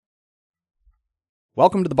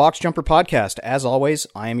Welcome to the Box Jumper Podcast. As always,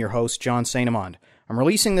 I am your host, John St. Amand. I'm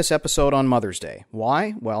releasing this episode on Mother's Day.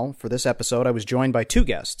 Why? Well, for this episode, I was joined by two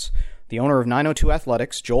guests, the owner of 902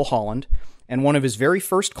 Athletics, Joel Holland, and one of his very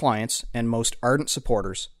first clients and most ardent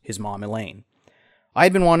supporters, his mom, Elaine. I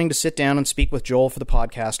had been wanting to sit down and speak with Joel for the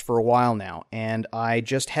podcast for a while now, and I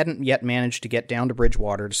just hadn't yet managed to get down to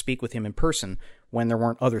Bridgewater to speak with him in person when there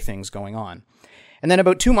weren't other things going on. And then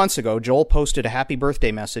about 2 months ago, Joel posted a happy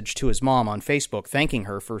birthday message to his mom on Facebook thanking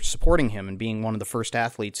her for supporting him and being one of the first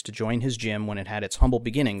athletes to join his gym when it had its humble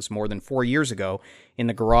beginnings more than 4 years ago in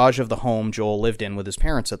the garage of the home Joel lived in with his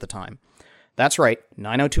parents at the time. That's right,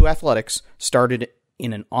 902 Athletics started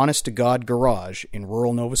in an honest-to-God garage in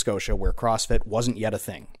rural Nova Scotia where CrossFit wasn't yet a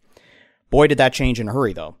thing. Boy, did that change in a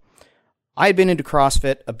hurry, though. I had been into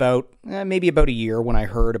CrossFit maybe about a year when I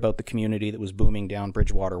heard about the community that was booming down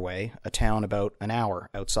Bridgewater Way, a town about an hour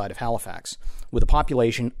outside of Halifax, with a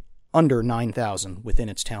population under 9,000 within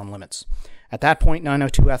its town limits. At that point,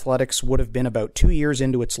 902 Athletics would have been about 2 years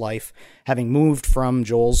into its life, having moved from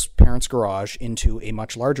Joel's parents' garage into a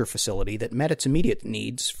much larger facility that met its immediate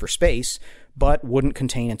needs for space, but wouldn't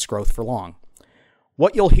contain its growth for long.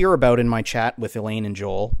 What you'll hear about in my chat with Elaine and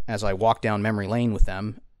Joel, as I walk down memory lane with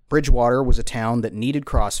them, Bridgewater was a town that needed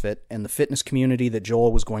CrossFit and the fitness community that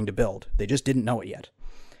Joel was going to build. They just didn't know it yet.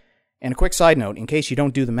 And a quick side note, in case you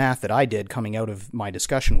don't do the math that I did coming out of my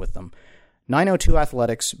discussion with them, 902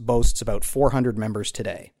 Athletics boasts about 400 members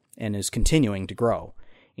today and is continuing to grow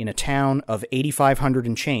in a town of 8,500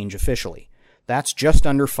 and change officially. That's just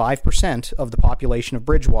under 5% of the population of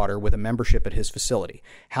Bridgewater with a membership at his facility.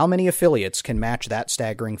 How many affiliates can match that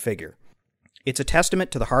staggering figure? It's a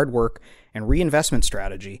testament to the hard work and reinvestment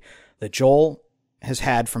strategy that Joel has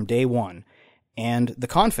had from day one, and the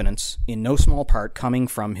confidence, in no small part, coming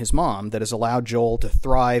from his mom that has allowed Joel to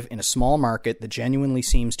thrive in a small market that genuinely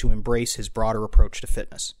seems to embrace his broader approach to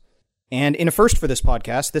fitness. And in a first for this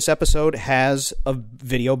podcast, this episode has a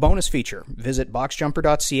video bonus feature. Visit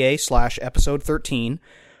boxjumper.ca/episode 13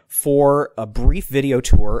 for a brief video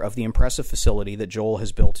tour of the impressive facility that Joel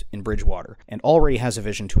has built in Bridgewater and already has a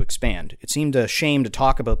vision to expand. It seemed a shame to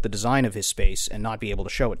talk about the design of his space and not be able to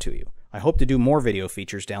show it to you. I hope to do more video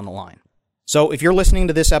features down the line. So if you're listening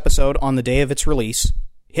to this episode on the day of its release,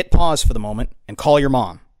 hit pause for the moment and call your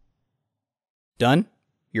mom. Done?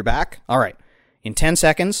 You're back? All right. In 10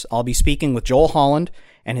 seconds, I'll be speaking with Joel Holland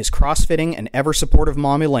and his crossfitting and ever-supportive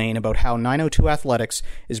mom Elaine about how 902 Athletics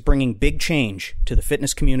is bringing big change to the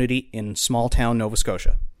fitness community in small-town Nova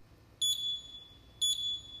Scotia.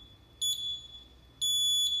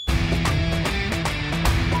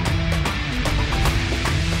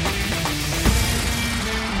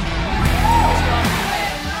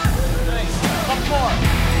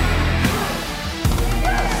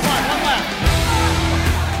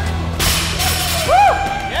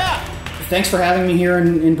 Thanks for having me here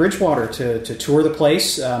in Bridgewater to tour the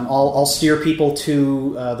place. I'll steer people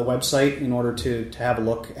to the website in order to have a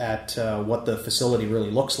look at what the facility really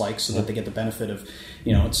looks like, so that they get the benefit of,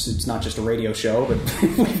 it's not just a radio show, but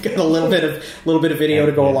we've got a little bit of video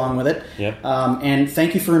to go along with it. And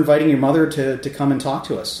thank you for inviting your mother to come and talk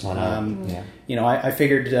to us. I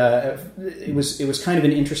figured it was kind of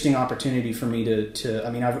an interesting opportunity for me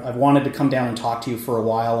I've wanted to come down and talk to you for a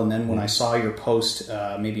while, and then when I saw your post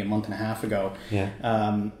maybe a month and a half ago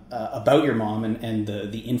about your mom and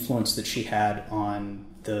the influence that she had on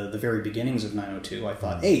the very beginnings of 902, I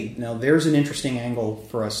thought, hey, now there's an interesting angle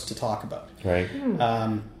for us to talk about. Right.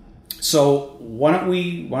 So why don't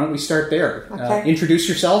we start there? Okay. Introduce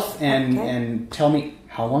yourself and tell me,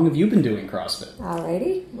 how long have you been doing CrossFit?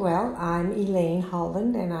 Alrighty. Well, I'm Elaine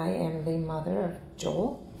Holland, and I am the mother of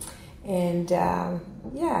Joel. And I've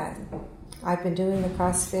been doing the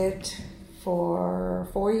CrossFit for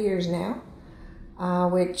 4 years now,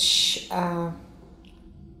 which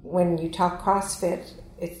when you talk CrossFit,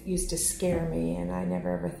 it used to scare me, and I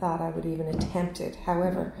never ever thought I would even attempt it.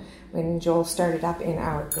 However, when Joel started up in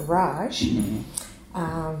our garage,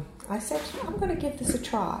 I said, I'm going to give this a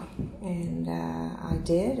try. And I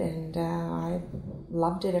did, and I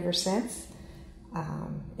loved it ever since.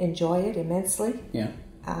 Enjoy it immensely. Yeah.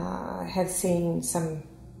 Have seen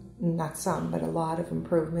but a lot of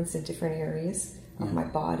improvements in different areas of my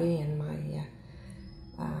body and my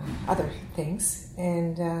other things.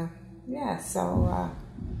 And so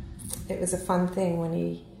it was a fun thing when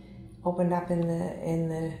he opened up in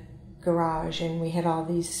the garage, and we had all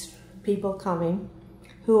these people coming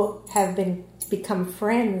who have become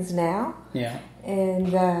friends now. Yeah.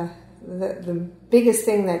 And the biggest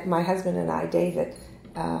thing that my husband and I, David,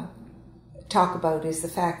 talk about is the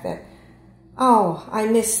fact that, I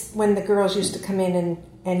miss when the girls used to come in and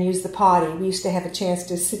and use the potty. We used to have a chance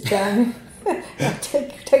to sit down,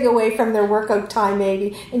 take away from their workout time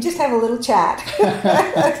maybe, and just have a little chat.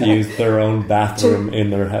 To use their own bathroom in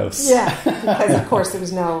their house. Yeah, because of course there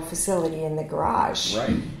was no facility in the garage.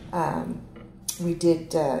 Right. We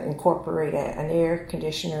did incorporate an air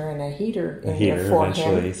conditioner and a heater in there for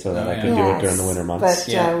eventually, him. so that I could do it during the winter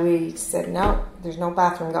months. But we said, no, there's no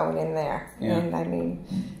bathroom going in there. Yeah. And I mean,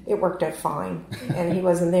 it worked out fine. And he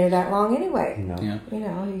wasn't there that long anyway. No. Yeah. You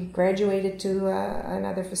know, he graduated to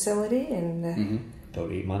another facility and... About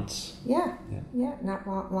 8 months. Yeah, not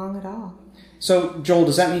long at all. So, Joel,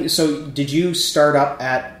 does that mean, so did you start up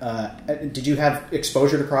did you have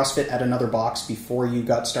exposure to CrossFit at another box before you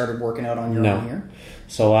got started working out on your own here?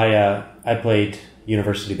 So I played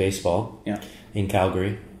university baseball Yeah. in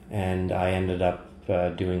Calgary, and I ended up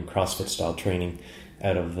doing CrossFit style training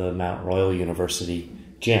out of the Mount Royal University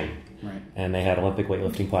gym. Right. And they had Olympic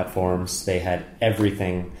weightlifting platforms. They had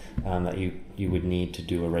everything that you would need to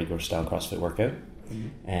do a regular style CrossFit workout.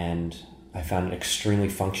 And I found it extremely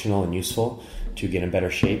functional and useful to get in better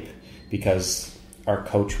shape because our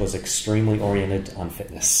coach was extremely oriented on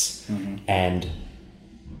fitness and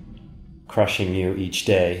crushing you each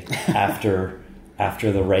day after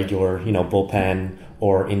the regular, bullpen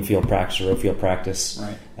or infield practice or outfield practice.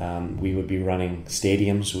 Right. We would be running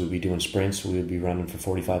stadiums. We would be doing sprints. We would be running for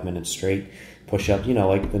 45 minutes straight. Push up,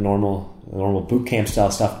 like the normal boot camp style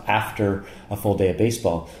stuff after a full day of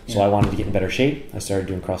baseball. So I wanted to get in better shape. I started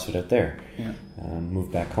doing CrossFit out there. Yeah.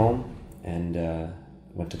 Moved back home and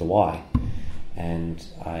went to the Y. And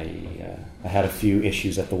I had a few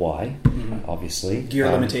issues at the Y, obviously. Gear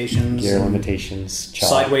limitations. Chalk.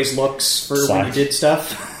 Sideways looks for when you did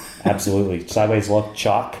stuff. Absolutely. Sideways look,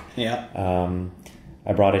 chalk. Yeah.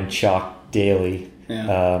 I brought in chalk daily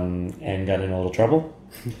Yeah. and got in a little trouble.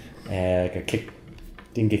 Got kicked.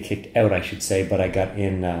 Didn't get kicked out, I should say, but I got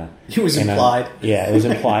in. It was implied. It was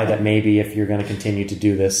implied that maybe if you're going to continue to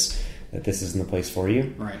do this, that this isn't the place for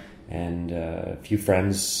you. Right. And a few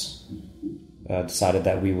friends decided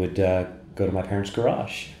that we would go to my parents'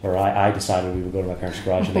 garage, or I decided we would go to my parents'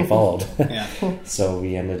 garage, and they followed. Yeah. So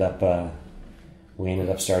we ended up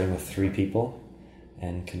starting with 3 people,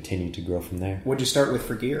 and continued to grow from there. What'd you start with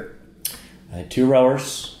for gear? I had 2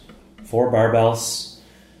 rowers, 4 barbells,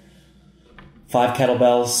 5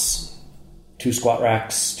 kettlebells, 2 squat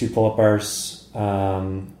racks, 2 pull-up bars, a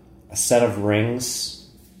set of rings,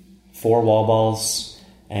 4 wall balls,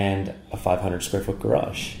 and a 500 square foot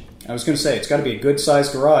garage. I was going to say, it's got to be a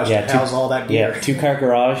good-sized garage to house all that gear. Yeah, 2-car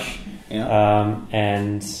garage. Yeah.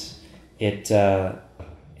 And it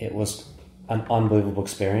was an unbelievable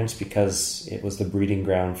experience because it was the breeding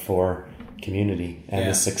ground for community and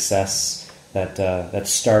the success that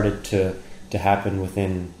started to happen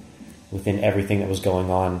within everything that was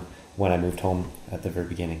going on when I moved home at the very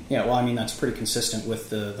beginning. Yeah, well, I mean, that's pretty consistent with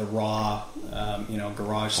the raw,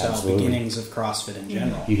 garage-style beginnings of CrossFit in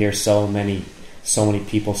general. You hear so many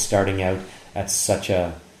people starting out at such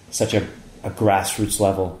a grassroots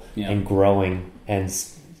level and growing, and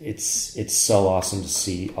it's so awesome to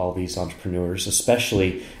see all these entrepreneurs,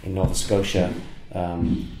 especially in Nova Scotia,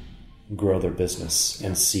 grow their business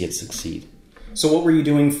and see it succeed. So what were you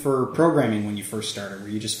doing for programming when you first started? Were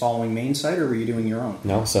you just following main site, or were you doing your own?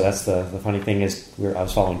 No, so that's the funny thing is I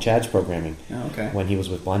was following Chad's programming when he was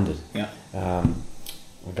with Blended. Yeah. A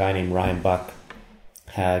guy named Ryan Buck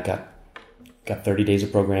had got 30 days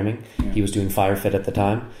of programming. Yeah. He was doing FireFit at the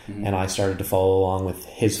time, and I started to follow along with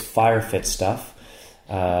his FireFit stuff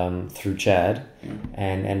through Chad,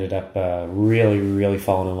 and ended up really, really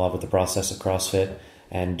falling in love with the process of CrossFit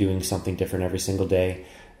and doing something different every single day.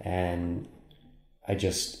 And I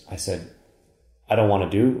said, I don't want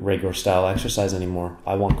to do regular style exercise anymore.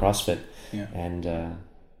 I want CrossFit. Yeah. And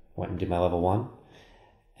went and did my level 1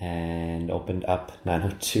 and opened up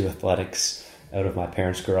 902 Athletics out of my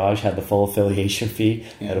parents' garage, had the full affiliation fee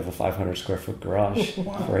out of a 500 square foot garage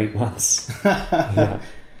for 8 months. Yeah.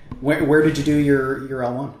 Where did you do your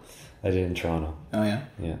L1? I did in Toronto. Oh, yeah?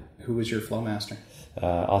 Yeah. Who was your flow master?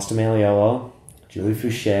 Austin Maliello, Julie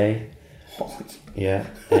Fouché. Yeah,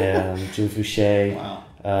 Julie Fouché.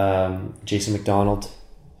 Wow. Jason McDonald.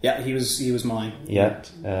 Yeah, he was mine. Yeah.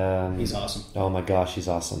 He's awesome. Oh my gosh, he's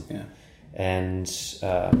awesome. Yeah. And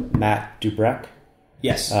Matt Dubrec.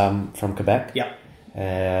 Yes. From Quebec. Yeah.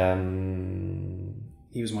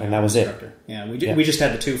 He was my instructor. It. Yeah, we just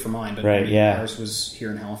had the 2 for mine, but ours was here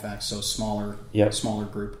in Halifax, so smaller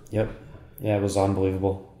group. Yep. Yeah, it was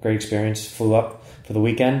unbelievable. Great experience. Flew up for the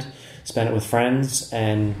weekend, spent it with friends,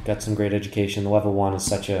 and got some great education. The level 1 is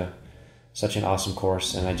such an awesome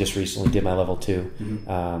course, and I just recently did my level 2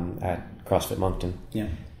 at CrossFit Moncton. Yeah.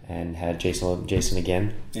 and had Jason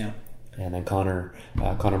again. Yeah. And then Connor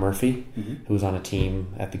Murphy, who was on a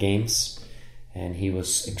team at the games, and he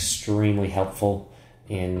was extremely helpful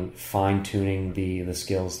in fine-tuning the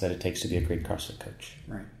skills that it takes to be a great CrossFit coach.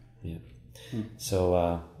 Right. Yeah.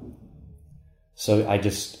 So I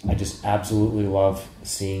just absolutely love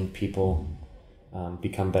seeing people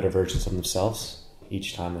become better versions of themselves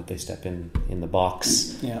each time that they step in the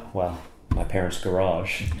box. Yeah. Well, my parents'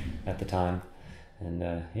 garage at the time,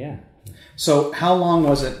 and yeah. So how long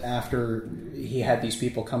was it after he had these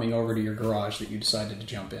people coming over to your garage that you decided to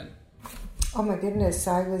jump in? Oh my goodness,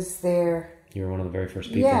 I was there. You were one of the very first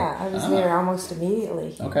people. Yeah, I was there almost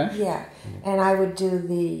immediately. Okay. Yeah, and I would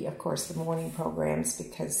do of course, the morning programs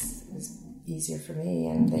because it was easier for me,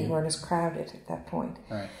 and they weren't as crowded at that point.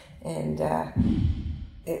 Right. And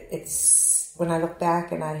it's when I look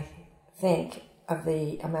back and I think of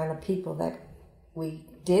the amount of people that we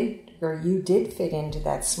did, or you did fit into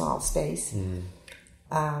that small space.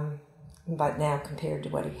 But now compared to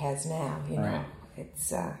what he has now, you know, it's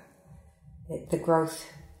the growth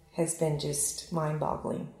has been just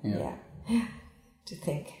mind-boggling. Yeah. To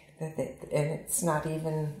think that and it's not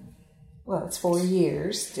even, well, it's 4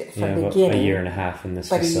 years from beginning. A year and a half in this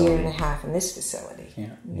facility. But a year and a half in this facility.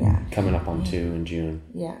 Yeah. Coming up on 2 in June.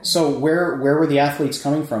 Yeah. So where were the athletes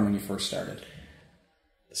coming from when you first started?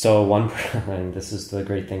 So and this is the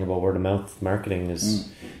great thing about word-of-mouth marketing is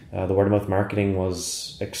the word-of-mouth marketing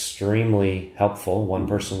was extremely helpful. One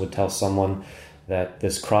person would tell someone that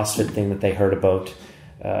this CrossFit thing that they heard about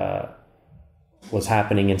was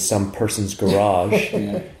happening in some person's garage.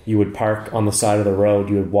 You would park on the side of the road.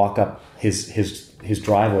 You would walk up his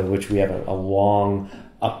driveway, which we have a long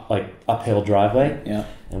uphill driveway,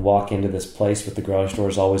 and walk into this place with the garage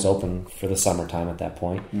doors always open for the summertime at that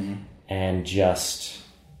point, and just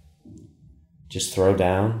throw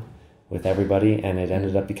down with everybody, and it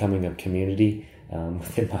ended up becoming a community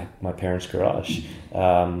within my parents' garage.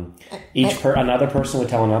 Another person would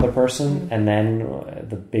tell another person, and then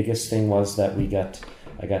the biggest thing was that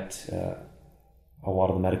I got a lot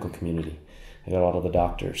of the medical community. I got a lot of the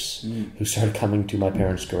doctors who started coming to my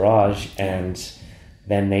parents' garage, and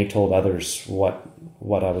then they told others what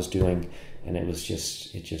I was doing, and it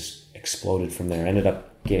just exploded from there. I ended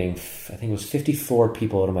up getting, I think it was 54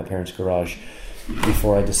 people out of my parents' garage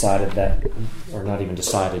before I decided that, or not even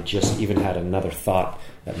decided, just even had another thought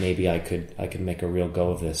that maybe I could make a real go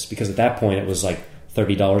of this. Because at that point it was like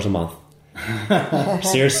 $30 a month.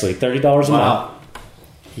 Seriously, $30 a month.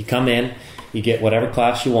 You come in, you get whatever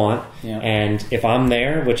class you want, and if I'm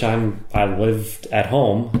there, which I lived at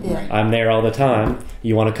home, I'm there all the time.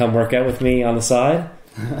 You want to come work out with me on the side?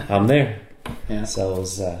 I'm there. So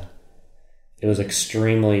it was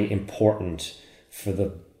extremely important for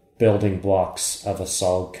the building blocks of a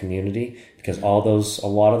solid community, because a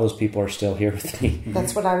lot of those people are still here with me.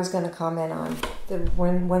 That's what I was going to comment on. The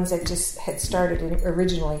ones that just had started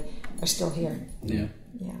originally are still here. Yeah,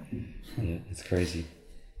 it's crazy.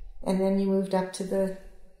 And then you moved up to the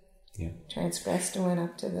transgressed and went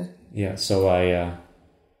up to the So I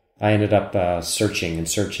ended up searching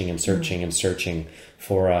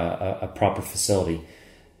for a proper facility,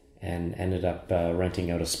 and ended up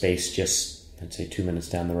renting out a space just, I'd say, 2 minutes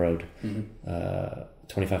down the road,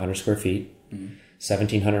 2,500 square feet,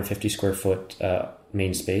 1,750 square foot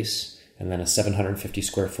main space, and then a 750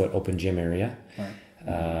 square foot open gym area.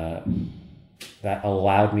 That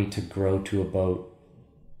allowed me to grow to about,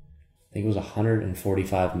 I think it was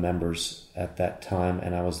 145 members at that time,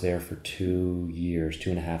 and I was there for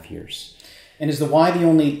 2.5 years. And is the Y the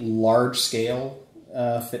only large-scale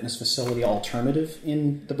fitness facility alternative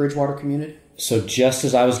in the Bridgewater community? So just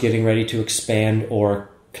as I was getting ready to expand or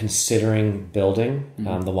considering building,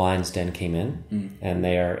 the Lion's Den came in, and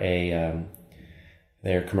they are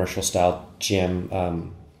they're commercial style gym,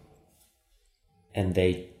 and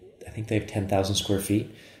I think they have 10,000 square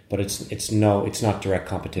feet, but it's not direct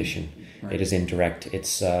competition. Right. It is indirect.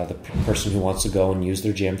 It's the person who wants to go and use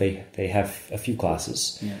their gym. They have a few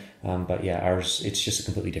classes, but ours, it's just a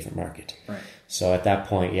completely different market. Right. So at that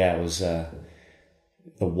point, it was the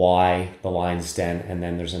Y, the Lion's Den, and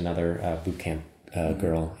then there's another boot camp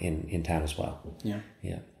girl in town as well.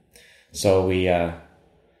 Yeah. So we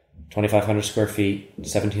 2,500 square feet,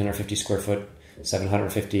 1,750 square foot,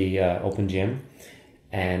 750 open gym,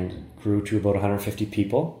 and grew to about 150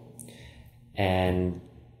 people. And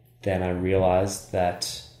then I realized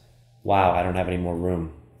that, wow, I don't have any more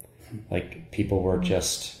room. Like, people were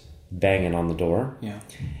just banging on the door.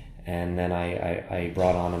 And then I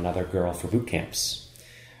brought on another girl for boot camps,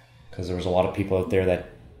 because there was a lot of people out there that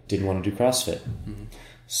didn't want to do CrossFit.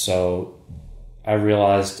 So I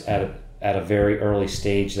realized at a very early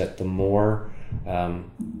stage that the more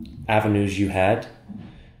avenues you had,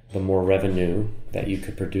 the more revenue that you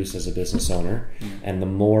could produce as a business owner, and the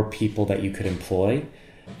more people that you could employ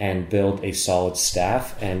and build a solid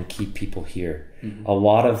staff and keep people here. A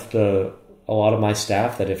lot of my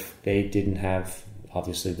staff, that if they didn't have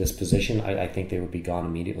obviously this position, I think they would be gone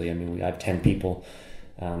immediately. I mean, I have 10 people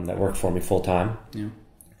that work for me full time.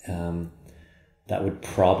 That would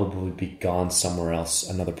probably be gone somewhere else,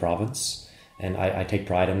 another province. And I take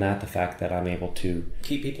pride in that, the fact that I'm able to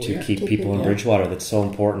keep people in Bridgewater. That's so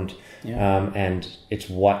important. And it's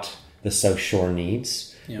what the South Shore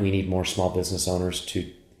needs. We need more small business owners to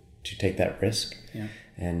take that risk.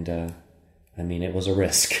 And I mean, it was a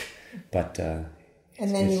risk, but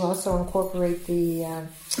and then you also incorporate the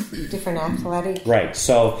different athletic. Right.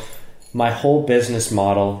 So my whole business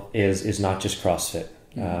model is not just CrossFit.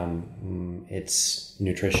 It's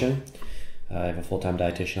nutrition. I have a full-time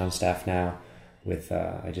dietitian on staff now.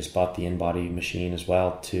 I just bought the InBody machine as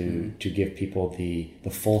well to give people the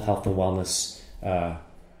full health and wellness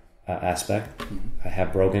aspect. I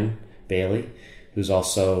have Brogan Bailey, who's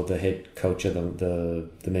also the head coach of the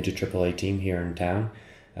midget AAA team here in town.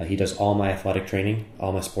 He does all my athletic training,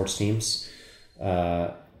 all my sports teams.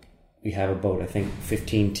 We have about, I think,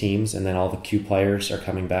 15 teams, and then all the Q players are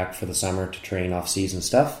coming back for the summer to train off-season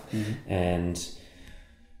stuff. And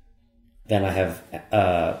then I have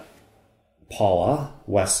Paula,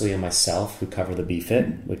 Wesley, and myself who cover the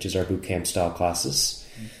BFit, which is our boot camp style classes.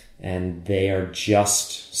 And they are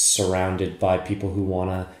just surrounded by people who want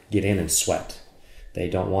to get in and sweat. They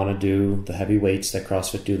don't want to do the heavy weights that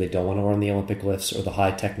CrossFit do. They don't want to run the Olympic lifts or the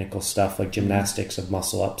high technical stuff like gymnastics of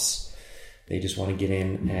muscle ups. They just want to get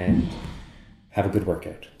in and have a good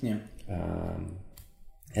workout. And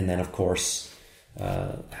then, of course,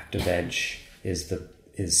 Active Edge is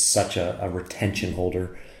such a retention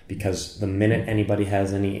holder, because the minute anybody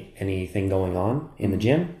has anything going on in the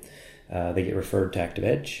gym, they get referred to Active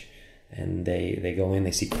Edge, and they go in,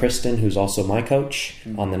 they see Kristen, who's also my coach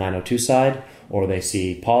on the 902 side, or they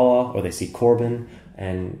see Paula, or they see Corbin,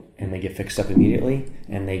 and they get fixed up immediately,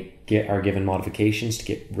 and they are given modifications to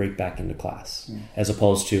get right back into class, as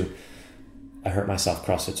opposed to, I hurt myself,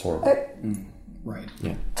 CrossFit's horrible. Right.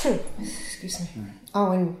 Yeah. Excuse me.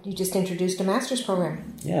 Oh, and you just introduced a master's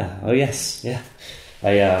program. Yeah. Oh, yes. Yeah.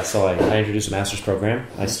 I introduced a master's program.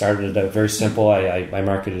 I started it out very simple. I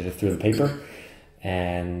marketed it through the paper,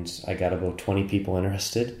 and I got about 20 people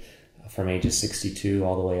interested from ages 62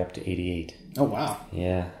 all the way up to 88. Oh, wow.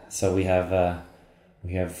 Yeah. So we have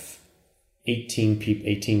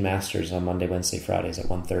 18 masters on Monday, Wednesday, Fridays at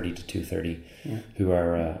 1:30 to 2:30 who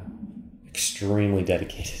are extremely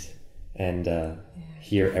dedicated and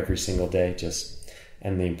here every single day,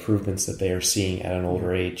 and the improvements that they are seeing at an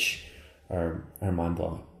older age are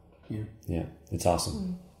mind-blowing. Yeah, it's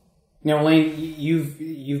awesome. Now, Elaine,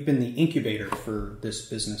 you've been the incubator for this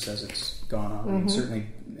business as it's gone on. And certainly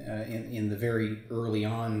in the very early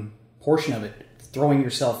on portion of it, throwing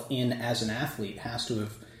yourself in as an athlete has to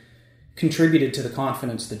have contributed to the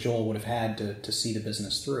confidence that Joel would have had to see the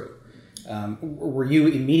business through. Were you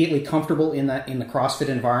immediately comfortable in the CrossFit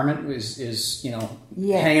environment? Is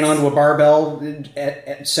hanging onto a barbell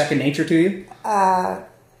at second nature to you?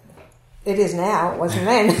 It is now. It wasn't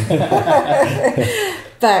then.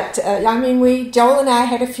 But Joel and I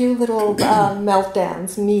had a few little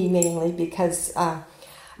meltdowns. Me mainly, because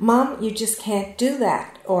Mom, you just can't do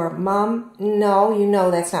that, or Mom,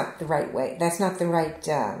 no, that's not the right way. That's not the right.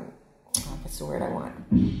 What's the word I want?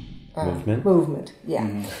 Movement, yeah.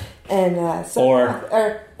 And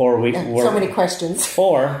so many questions.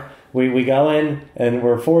 Or we go in and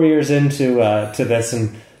we're 4 years into to this,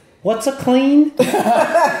 and what's a clean?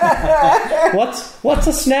 What's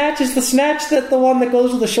a snatch? Is the snatch the one that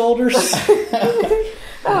goes with the shoulders?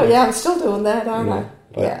 Oh yeah, I'm still doing that, aren't I?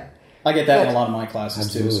 Yeah. I get that in a lot of my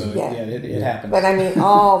classes too. So it happens. But I mean,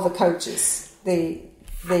 all the coaches, they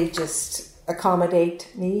just accommodate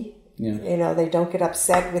me. Yeah. They don't get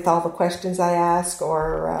upset with all the questions I ask,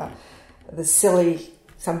 or the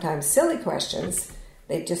sometimes silly questions.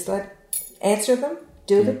 They just answer them,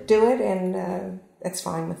 do it, and that's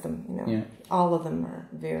fine with them. All of them are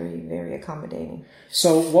very, very accommodating.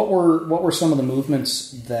 So, what were some of the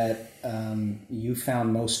movements that you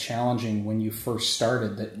found most challenging when you first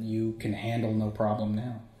started that you can handle no problem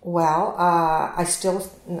now? Well,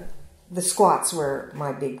 the squats were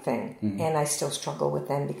my big thing, and I still struggle with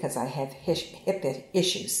them because I have hip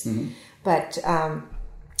issues. But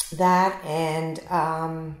that and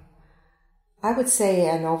I would say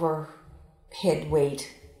an overhead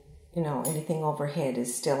weight, anything overhead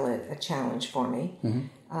is still a challenge for me.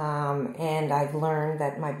 And I've learned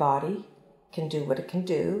that my body can do what it can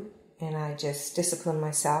do, and I just discipline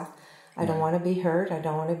myself. I don't want to be hurt. I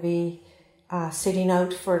don't want to be sitting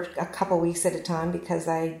out for a couple weeks at a time because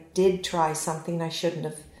I did try something I shouldn't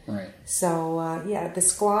have. Right. So, the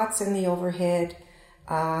squats and the overhead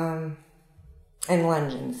and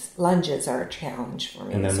lunges are a challenge for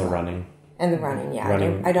me. And then the running. And the running,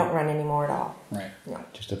 I don't run anymore at all. Right. No.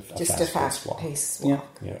 Just a fast-paced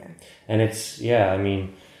walk. Yeah. And it's, I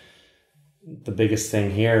mean, the biggest thing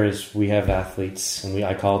here is we have athletes, and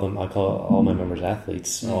I call all my members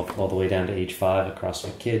athletes, all the way down to age 5 at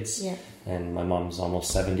CrossFit Kids. Yeah. And my mom's almost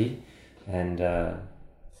 70, and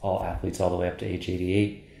all athletes all the way up to age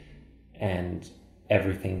 88. And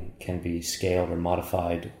everything can be scaled or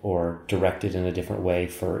modified or directed in a different way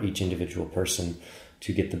for each individual person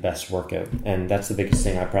to get the best workout. And that's the biggest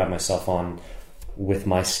thing I pride myself on with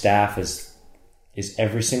my staff is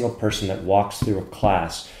every single person that walks through a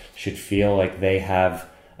class should feel like they have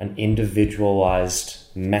an individualized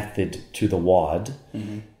method to the WOD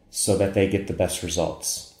so that they get the best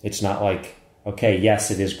results. It's not like, okay, yes,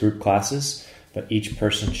 it is group classes, but each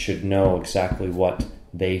person should know exactly what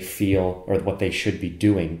they feel or what they should be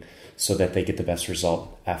doing so that they get the best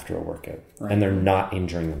result after a workout. Right. And they're not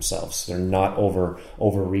injuring themselves. They're not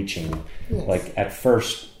overreaching. Yes. Like at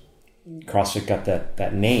first, CrossFit got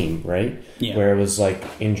that name, right? Yeah. Where it was like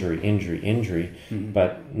injury. Mm-hmm.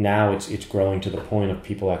 But now it's growing to the point of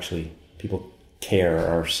people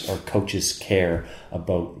care, or coaches care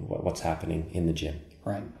about what's happening in the gym.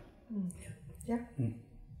 Right. Yeah.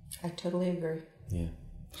 I totally agree. Yeah.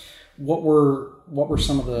 What were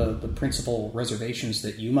some of the principal reservations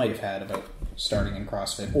that you might have had about starting in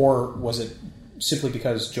CrossFit? Or was it simply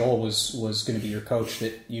because Joel was going to be your coach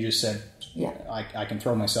that you just said, I can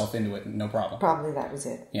throw myself into it, no problem? Probably that was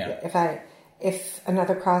it. Yeah. If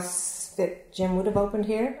another CrossFit gym would have opened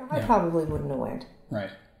here, I probably wouldn't have went. Right.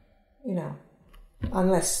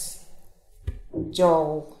 Unless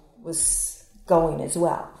Joel was going as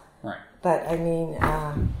well. Right. But I mean,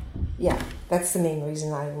 that's the main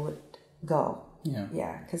reason I would go. Yeah.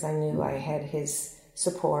 Yeah, because I knew I had his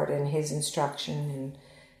support and his instruction, and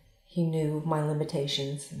he knew my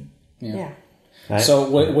limitations. And, So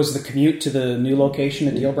was the commute to the new location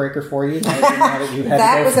a deal breaker for you?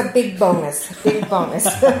 That was a big bonus.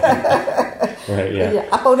 Right, yeah.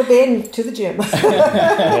 Up out of bed and to the gym.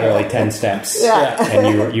 Literally 10 steps. Yeah.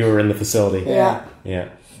 And you were in the facility. Yeah.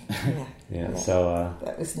 So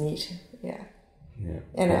that was neat. Yeah. Yeah.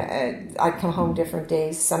 And I'd come home different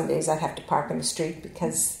days. Some days I'd have to park in the street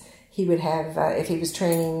because he would have, if he was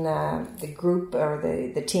training the group or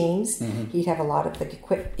the teams, he'd have a lot of the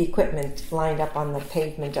equipment lined up on the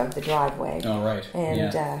pavement of the driveway. Oh, right.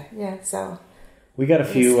 And so we got a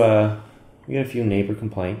few neighbor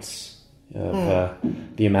complaints of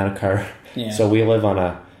the amount of car. Yeah. So we live on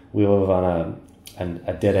a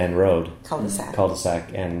dead end road,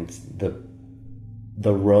 cul-de-sac, and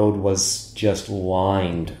the road was just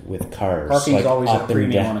lined with cars. Parking is always a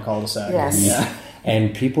premium on a cul-de-sac. Yes. Yeah.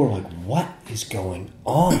 And people were like, "What is going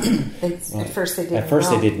on?" At first they didn't.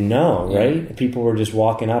 They didn't know, right? Yeah. People were just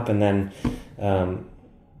walking up, and then,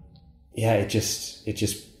 it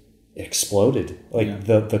just exploded. Like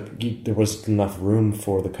there wasn't enough room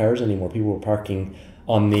for the cars anymore. People were parking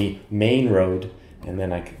on the main road. And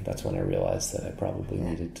then that's when I realized that I probably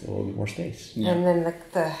needed a little bit more space. Yeah. And then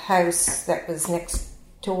the house that was next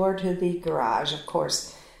door to the garage, of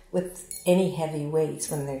course, with any heavy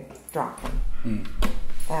weights when they drop them.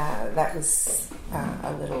 That was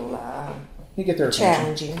a little you get their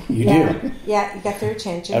challenging. You do. Yeah, you got their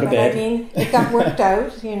attention. Out of bed. I mean, it got worked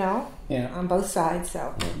out, on both sides.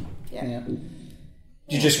 So, yeah.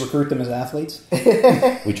 Did you just recruit them as athletes?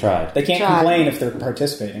 We tried. They can't complain if they're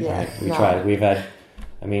participating. Yeah, right? We tried.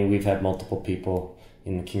 We've had multiple people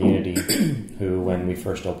in the community who, when we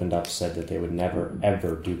first opened up, said that they would never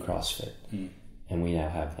ever do CrossFit, and we now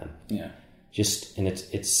have them. Yeah.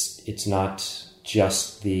 It's not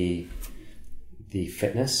just the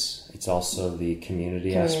fitness; it's also the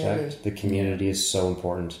community aspect. The community is so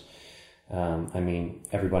important.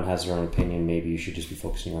 Everyone has their own opinion. Maybe you should just be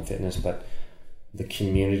focusing on fitness, but the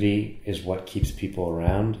community is what keeps people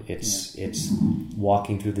around. It's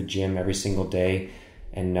walking through the gym every single day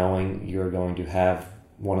and knowing you're going to have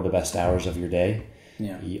one of the best hours of your day.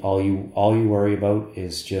 Yeah. All you worry about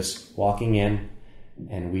is just walking in,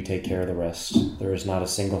 and we take care of the rest. There is not a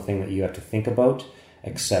single thing that you have to think about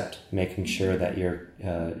except making sure that you're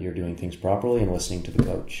doing things properly and listening to the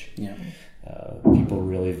coach. Yeah. People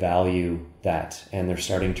really value that, and they're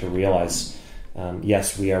starting to realize.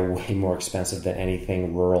 Yes, we are way more expensive than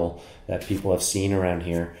anything rural that people have seen around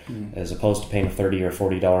here. As opposed to paying a $30 or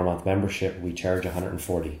 $40 a month membership, we charge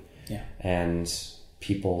 $140. Yeah. And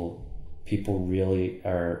people really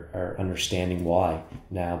are understanding why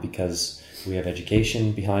now, because we have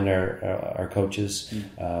education behind our coaches.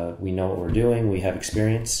 We know what we're doing. We have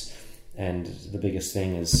experience, and the biggest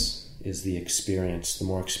thing is the experience. The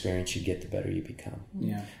more experience you get, the better you become.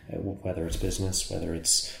 Yeah. Whether it's business, whether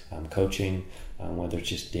it's coaching, whether it's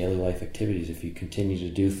just daily life activities. If you continue to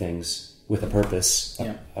do things with a purpose,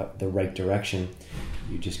 the right direction,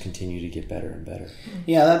 you just continue to get better and better.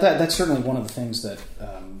 Yeah, that's certainly one of the things that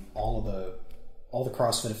all the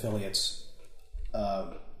CrossFit affiliates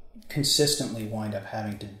consistently wind up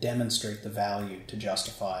having to demonstrate the value to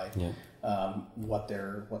justify what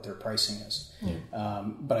their pricing is.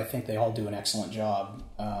 But I think they all do an excellent job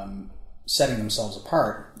setting themselves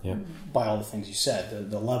apart by all the things you said.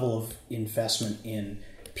 The level of investment in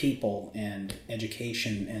people and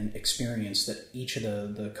education and experience that each of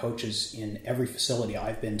the coaches in every facility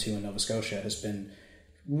I've been to in Nova Scotia has been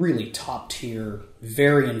really top tier,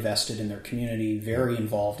 very invested in their community, very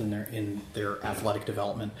involved in their athletic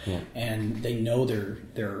development, and they know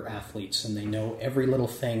their athletes, and they know every little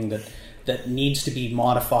thing that needs to be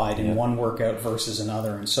modified in one workout versus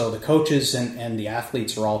another. And so the coaches and the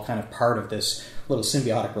athletes are all kind of part of this little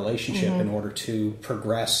symbiotic relationship in order to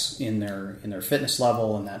progress in their fitness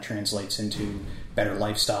level, and that translates into better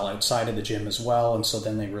lifestyle outside of the gym as well. And so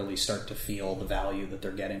then they really start to feel the value that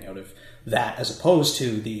they're getting out of that, as opposed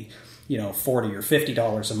to the $40 or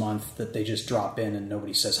 $50 a month that they just drop in and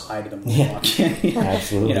nobody says hi to them when they walk in.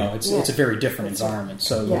 Absolutely. It's a very different environment.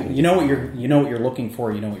 So you know what you're looking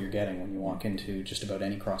for, you know what you're getting when you walk into just about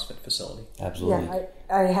any CrossFit facility. Absolutely. Yeah,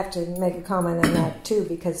 I have to make a comment on that too,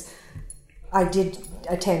 because I did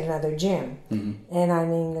attend another gym, and I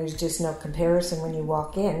mean, there's just no comparison when you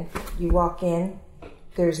walk in. You walk in,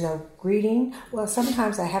 there's no greeting. Well,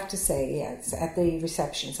 sometimes I have to say, yes, at the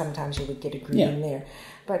reception, sometimes you would get a greeting there.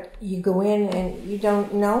 But you go in and you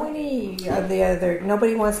don't know any of the other,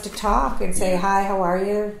 nobody wants to talk and say, hi, how are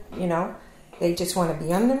you? They just want to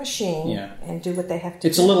be on the machine and do what they have to do.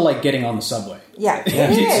 It's a little like getting on the subway. Yeah, it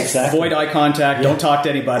is. Exactly. Avoid eye contact, don't talk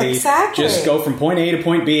to anybody. Exactly. Just go from point A to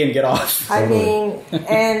point B and get off. I mean,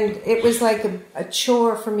 and it was like a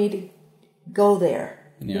chore for me to go there,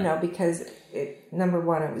 because number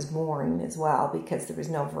one, it was boring as well because there was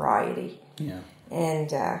no variety. Yeah.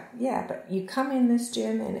 And but you come in this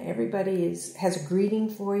gym and everybody has a greeting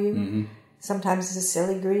for you. Sometimes it's a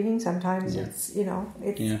silly greeting, sometimes it's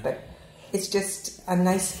but it's just a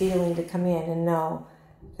nice feeling to come in and know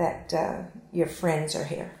that your friends are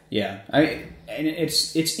here. Yeah, and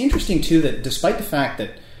it's interesting too that despite the fact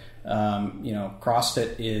that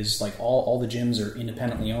CrossFit is like all the gyms are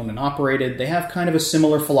independently owned and operated, they have kind of a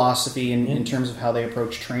similar philosophy in terms of how they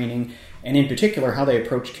approach training, and in particular how they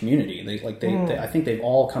approach community. They I think they've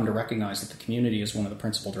all come to recognize that the community is one of the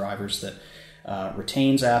principal drivers that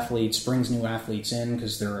retains athletes, brings new athletes in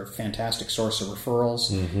because they're a fantastic source of referrals.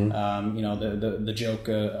 The joke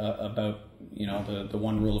about the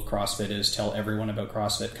one rule of CrossFit is tell everyone about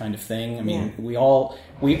CrossFit kind of thing. I mean, we all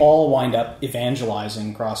wind up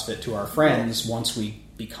evangelizing CrossFit to our friends once we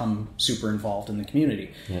become super involved in the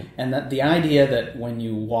community. And that the idea that when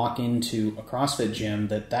you walk into a CrossFit gym,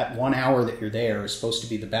 that 1 hour that you're there is supposed to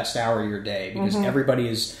be the best hour of your day because everybody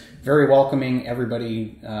is very welcoming.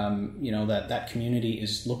 Everybody, that community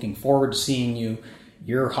is looking forward to seeing you.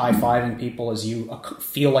 You're high-fiving people as you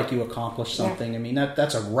feel like you accomplished something. I mean,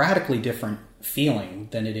 that's a radically different feeling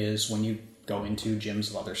than it is when you go into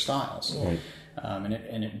gyms of other styles. And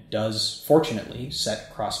it does, fortunately,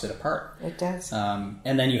 set CrossFit apart. It does.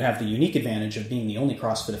 And then you have the unique advantage of being the only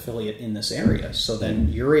CrossFit affiliate in this area. So then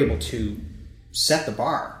you're able to set the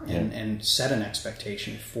bar and set an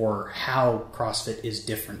expectation for how CrossFit is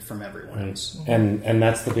different from everyone else. And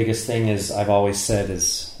that's the biggest thing is I've always said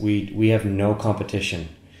is we have no competition.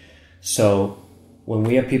 So when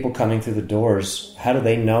we have people coming through the doors, how do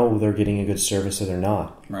they know they're getting a good service or they're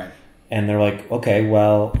not? Right. And they're like, okay,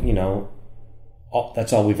 well,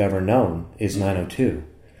 that's all we've ever known is 902.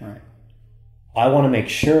 Right. I want to make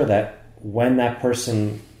sure that when that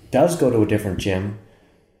person does go to a different gym,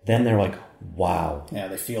 then they're like, wow. Yeah,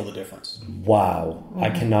 they feel the difference. Wow. I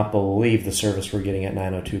cannot believe the service we're getting at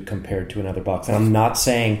 902 compared to another box. And I'm not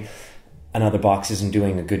saying another box isn't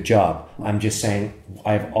doing a good job. I'm just saying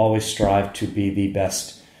I've always strived to be the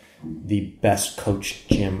best coached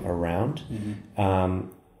gym around.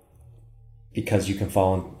 Because you can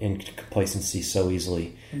fall into complacency so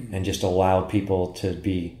easily and just allow people to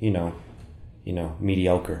be,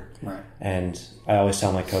 mediocre. Right. And I always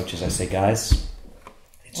tell my coaches, I say, guys,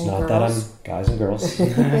 it's and not girls. that I'm guys and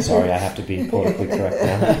girls. Sorry, I have to be politically correct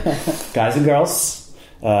now. Guys and girls,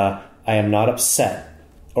 I am not upset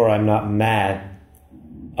I'm not mad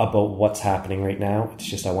about what's happening right now. It's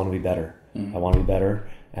just I want to be better. I want to be better,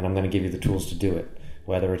 and I'm going to give you the tools to do it.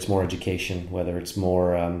 Whether it's more education, whether it's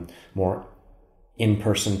more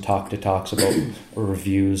in-person talks about or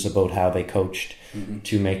reviews about how they coached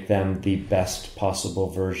to make them the best possible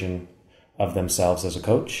version of themselves as a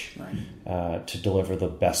coach, to deliver the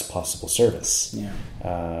best possible service.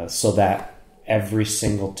 So that every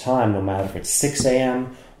single time, no matter if it's 6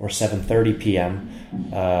 a.m. or 7:30 p.m.,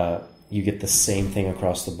 you get the same thing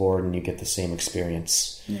across the board and you get the same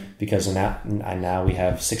experience. Because now we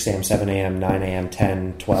have 6 a.m., 7 a.m., 9 a.m.,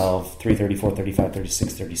 10, 12, 3:30, 4:30, 5:30,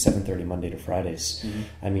 6:30, 7:30, Monday to Fridays.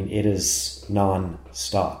 I mean, it is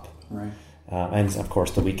non-stop. And of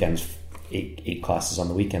course, the weekends, eight classes on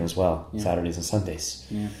the weekend as well, Saturdays and Sundays.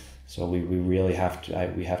 So we really have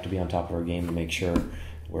to be on top of our game to make sure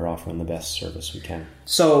we're offering the best service we can.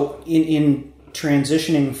 So in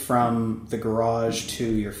transitioning from the garage to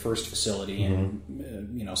your first facility and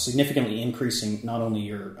significantly increasing not only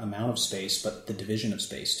your amount of space but the division of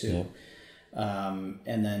space too, and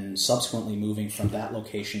then subsequently moving from that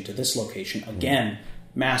location to this location, again,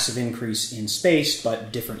 massive increase in space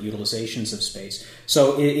but different utilizations of space.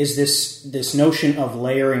 So is this notion of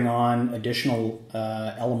layering on additional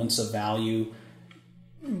elements of value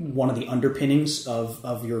one of the underpinnings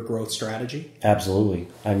of your growth strategy? Absolutely.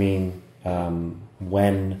 I mean,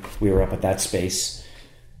 when we were up at that space,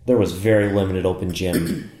 there was very limited open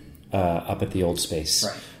gym up at the old space.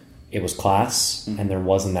 It was class, and there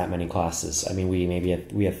wasn't that many classes. I mean,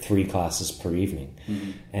 we had 3 classes per evening,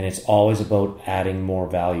 and it's always about adding more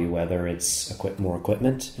value, whether it's more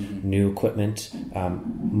equipment, new equipment,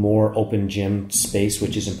 more open gym space,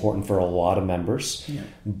 which is important for a lot of members.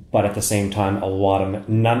 But at the same time,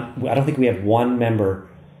 I don't think we have one member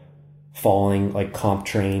following like Comp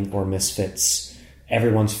Train or Misfits.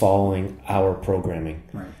 Everyone's following our programming.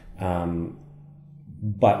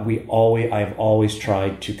 But I've always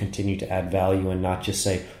tried to continue to add value and not just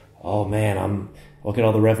say, oh man, look at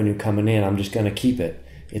all the revenue coming in, I'm just going to keep it.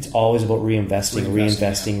 It's always about reinvesting,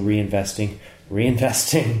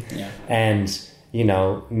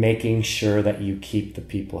 and making sure that you keep the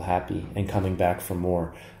people happy and coming back for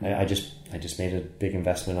more. I just made a big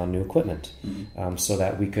investment on new equipment, so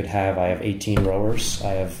that we could I have 18 rowers,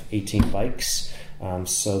 I have 18 bikes,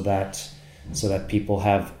 so that people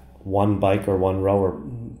have one bike or one rower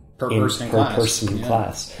per person in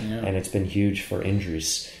class. And it's been huge for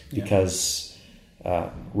injuries because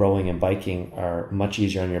rowing and biking are much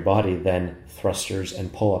easier on your body than thrusters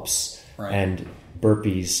and pull-ups and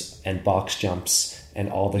burpees and box jumps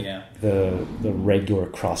and all the regular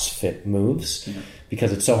CrossFit moves,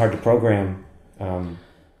 because it's so hard to program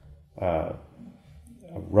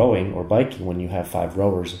rowing or biking when you have 5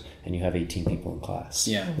 rowers and you have 18 people in class.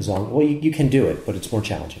 You can do it, but it's more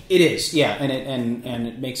challenging. It is, and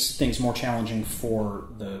it makes things more challenging for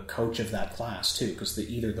the coach of that class too, because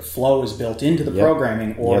either the flow is built into the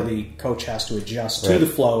programming, or the coach has to adjust to the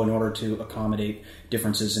flow in order to accommodate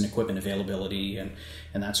differences in equipment availability and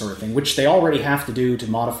that sort of thing, which they already have to do to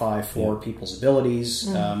modify for people's abilities,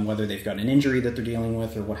 whether they've got an injury that they're dealing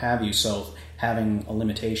with or what have you. So having a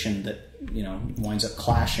limitation that winds up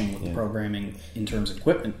clashing with the programming in terms of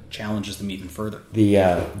equipment challenges them even further. The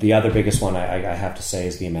other biggest one I have to say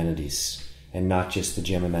is the amenities, and not just the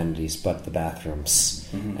gym amenities, but the bathrooms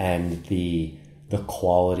and the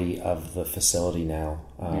quality of the facility now.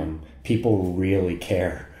 People really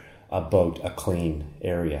care about a clean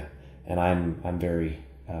area, and I'm very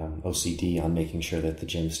OCD on making sure that the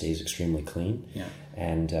gym stays extremely clean,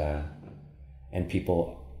 and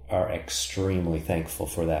people are extremely thankful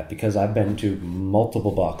for that, because I've been to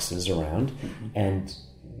multiple boxes around and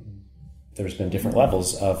there's been different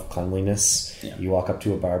levels of cleanliness. You walk up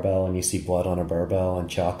to a barbell and you see blood on a barbell and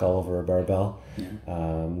chalk all over a barbell.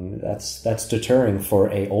 That's deterring for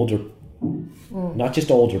a older, not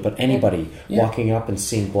just older, but anybody walking up and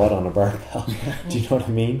seeing blood on a barbell. Do you know what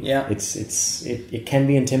I mean? It can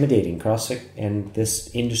be intimidating. CrossFit and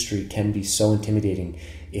this industry can be so intimidating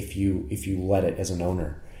if you let it as an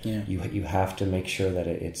owner. You have to make sure that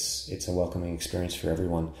it's a welcoming experience for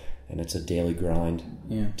everyone, and it's a daily grind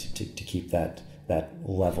to keep that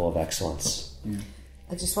level of excellence.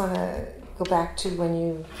 I just want to go back to when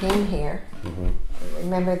you came here.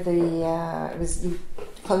 Remember you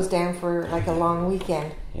closed down for like a long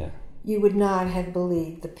weekend. You would not have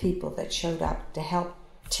believed the people that showed up to help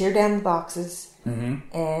tear down the boxes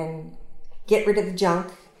and get rid of the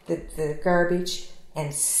junk, the garbage,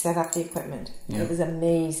 and set up the equipment. It was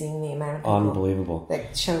amazing, the amount of people unbelievable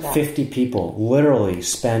that showed up. 50 people literally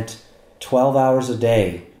spent 12 hours a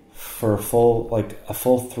day for a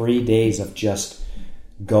full 3 days of just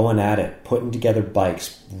going at it, putting together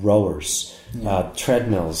bikes, rowers,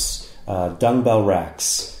 treadmills, dumbbell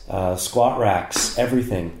racks, squat racks,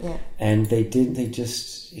 everything. Yeah. And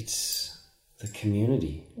it's the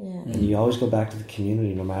community. Yeah. And you always go back to the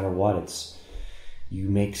community no matter what. You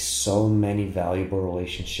make so many valuable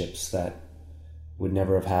relationships that would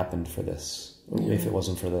never have happened for this if it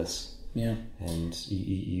wasn't for this. Yeah. And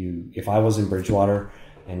if I was in Bridgewater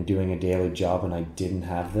and doing a daily job and I didn't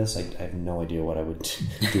have this, I have no idea what I would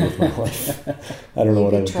do with my life. I don't know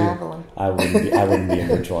what I would traveling. do. I wouldn't be in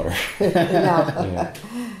Bridgewater. No.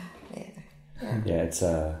 Yeah, it's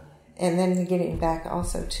And then getting back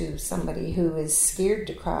also to somebody who is scared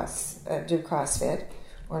to do CrossFit,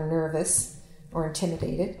 or nervous or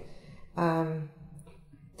intimidated.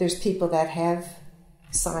 There's people that have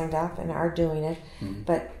signed up and are doing it,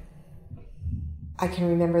 but I can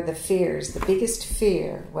remember the fears. The biggest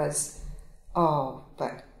fear was,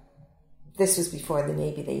 but this was before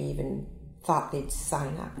maybe they even thought they'd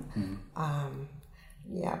sign up.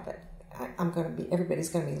 But everybody's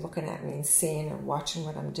going to be looking at me and seeing or watching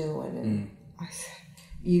what I'm doing. And I said,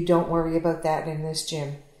 you don't worry about that in this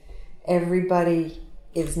gym. Everybody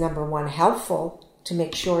is, number one, helpful to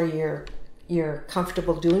make sure you're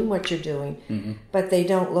comfortable doing what you're doing, but they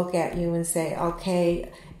don't look at you and say,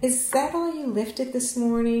 okay, is that all you lifted this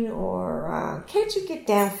morning? Or can't you get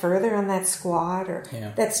down further on that squat? Or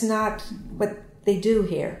that's not what they do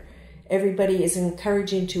here. Everybody is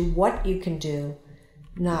encouraging to what you can do,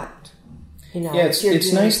 not,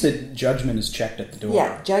 it's nice that judgment is checked at the door.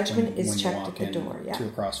 Yeah, judgment is checked at the door. Yeah, to a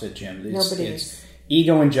CrossFit gym. It's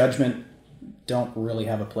ego and judgment don't really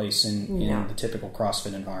have a place in the typical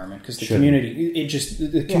CrossFit environment, because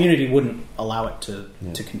the community wouldn't allow it to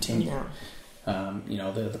continue.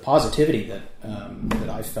 No. The positivity that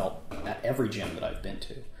I've felt at every gym that I've been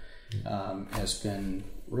to has been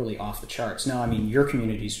really off the charts. Now, I mean, your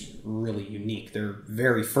community's really unique. They're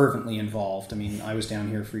very fervently involved. I mean, I was down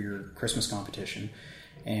here for your Christmas competition,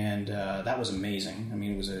 and that was amazing. I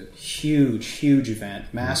mean, it was a huge event,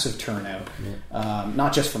 massive turnout,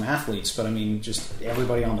 not just from athletes, but I mean, just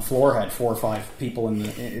everybody on the floor had 4 or 5 people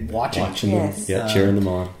watching them, cheering them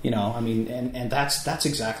on. I mean, and that's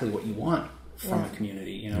exactly what you want from a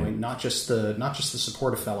community. Not just the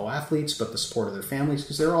support of fellow athletes, but the support of their families,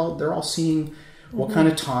 because they're all seeing what kind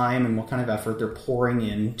of time and what kind of effort they're pouring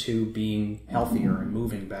into being healthier and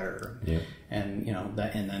moving better. Yeah. And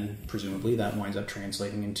that, and then presumably that winds up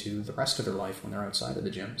translating into the rest of their life when they're outside of the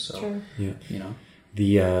gym. So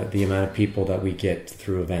the amount of people that we get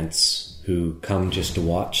through events who come just to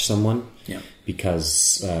watch someone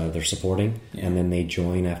because they're supporting, and then they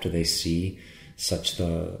join after they see such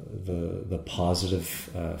the positive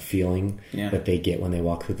feeling that they get when they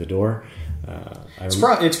walk through the door.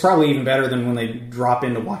 It's probably even better than when they drop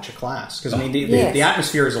in to watch a class, because I mean the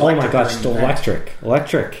atmosphere is electric. Oh my gosh,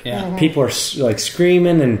 electric. Yeah. People are like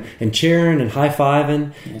screaming and cheering and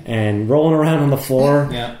high-fiving and rolling around on the floor,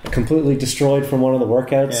 completely destroyed from one of the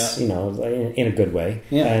workouts, in a good way.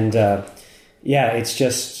 And it's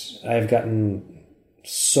just, I've gotten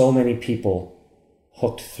so many people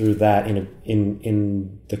hooked through that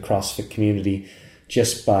in the CrossFit community,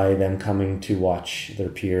 just by them coming to watch their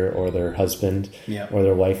peer or their husband or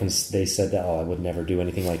their wife, and they said that, I would never do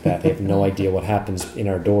anything like that. They have no idea what happens in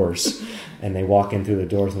our doors, and they walk in through the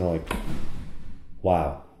doors and they're like,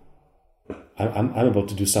 wow, I'm about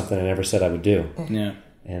to do something I never said I would do. Yeah.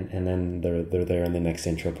 And then they're there in the next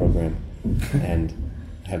intro program and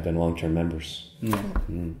have been long-term members.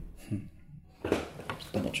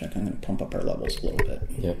 Double check. I'm going to pump up our levels a little bit.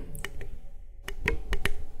 Yep.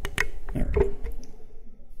 There we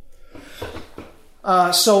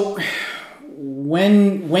go. So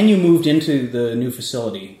when you moved into the new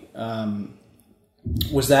facility,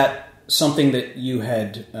 was that something that you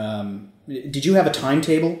had? Did you have a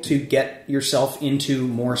timetable to get yourself into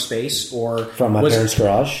more space, or from my parents'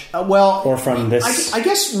 garage? Or from this? I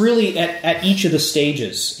guess really at each of the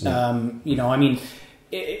stages. I mean,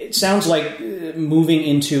 it sounds like moving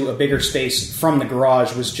into a bigger space from the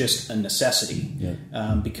garage was just a necessity,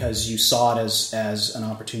 because you saw it as an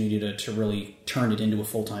opportunity to really turn it into a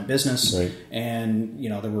full-time business. Right. And,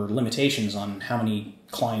 there were limitations on how many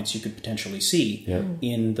clients you could potentially see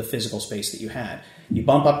in the physical space that you had. You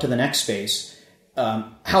bump up to the next space.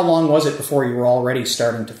 How long was it before you were already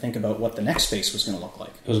starting to think about what the next space was going to look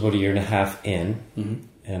like? It was about 1.5 years in.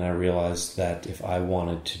 And I realized that if I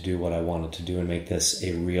wanted to do what I wanted to do and make this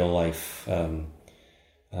a real life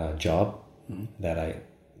job, that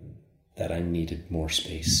I needed more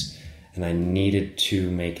space, and I needed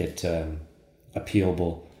to make it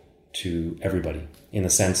appealable to everybody, in the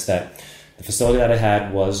sense that The facility that I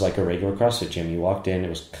had was like a regular CrossFit gym. You walked in, it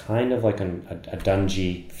was kind of like a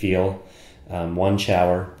dungy feel. One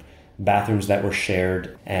shower, bathrooms that were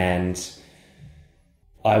shared, and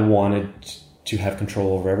I wanted to have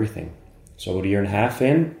control over everything. So about a year and a half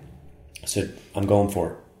in, I said, I'm going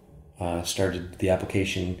for it. Started the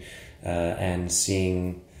application and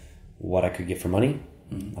seeing what I could get for money.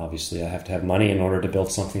 Obviously, I have to have money in order to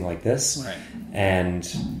build something like this. Right.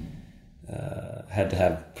 And had to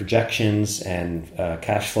have projections and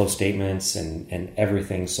cash flow statements and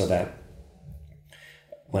everything so that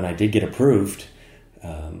when I did get approved,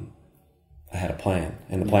 I had a plan.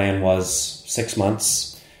 And the plan was 6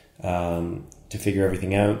 months to figure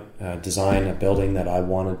everything out, design a building that I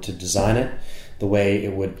wanted to design it the way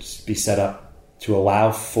it would be set up to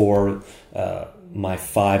allow for my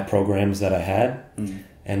 5 programs that I had,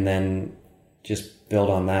 and then just build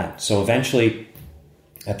on that. So eventually,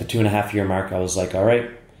 at the 2.5 year mark, I was like, all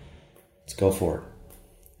right, let's go for it.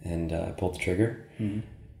 And I pulled the trigger,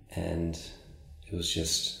 and it was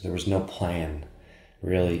just, there was no plan,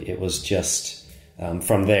 really. It was just,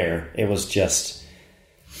 from there, it was just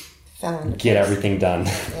get everything done.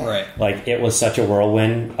 Right. Like, it was such a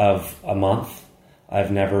whirlwind of a month.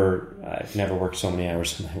 I've never worked so many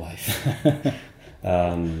hours in my life.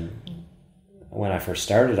 When I first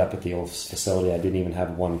started up at the old facility, I didn't even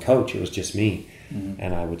have one coach. It was just me.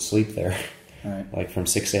 And I would sleep there, like from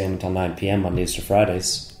 6 a.m. until 9 p.m. Mondays to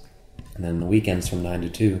Fridays, and then the weekends from 9 to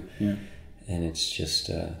 2. Yeah. And it's just,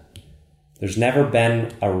 there's never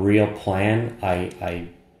been a real plan. I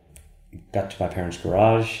got to my parents'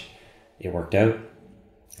 garage. It worked out.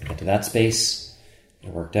 I got to that space. It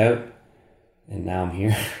worked out. And now I'm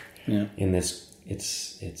here in this.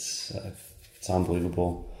 It's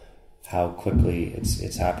unbelievable how quickly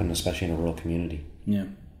it's happened, especially in a rural community. Yeah.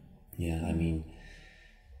 Yeah, I mean,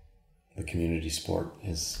 the community sport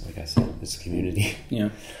is, like I said, it's a community. Yeah.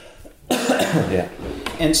 Yeah.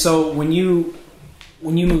 And so when you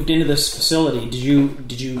moved into this facility, did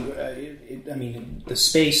you I mean, the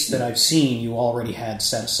space that I've seen, you already had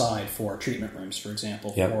set aside for treatment rooms, for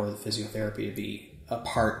example, for the physiotherapy to be a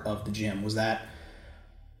part of the gym. Was that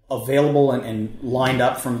available and lined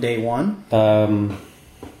up from day one?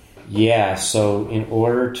 Yeah, so in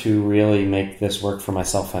order to really make this work for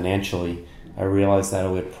myself financially, I realized that I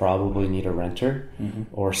would probably need a renter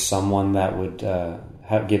or someone that would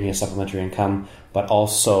give me a supplementary income, but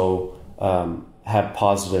also have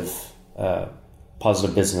positive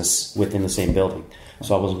business within the same building.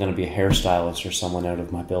 So I wasn't going to be a hairstylist or someone out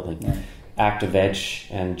of my building. Right. Active Edge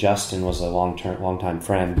and Justin was a long-time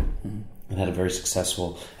friend and had a very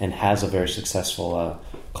successful and has a very successful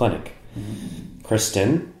clinic.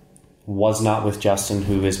 Kristen was not with Justin,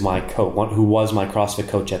 who is my coach, who was my CrossFit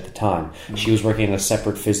coach at the time. She was working in a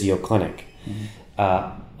separate physio clinic.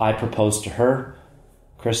 I proposed to her,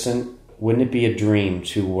 Kristen, wouldn't it be a dream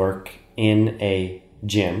to work in a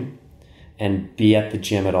gym and be at the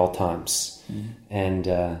gym at all times?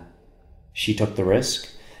 And she took the risk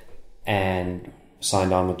and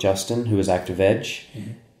signed on with Justin, who is Active Edge.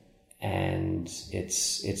 And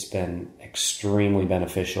it's been extremely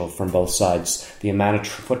beneficial from both sides. The amount of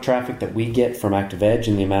foot traffic that we get from Active Edge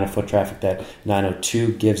and the amount of foot traffic that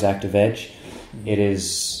 902 gives Active Edge, it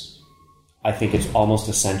is, I think it's almost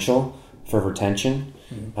essential for retention.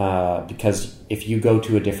 Because if you go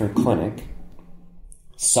to a different clinic,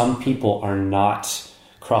 some people are not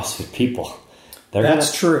CrossFit people.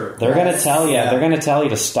 That's true. They're going to tell you. They're going to tell you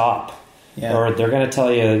to stop. Yeah. Or they're going to tell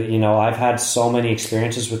you, I've had so many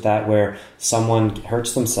experiences with that where someone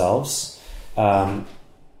hurts themselves.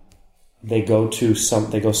 They go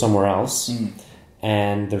somewhere else,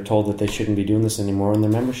 and they're told that they shouldn't be doing this anymore, and their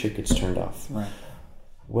membership gets turned off. Right.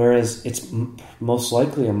 Whereas it's most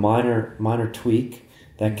likely a minor tweak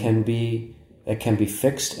that can be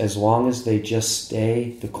fixed as long as they just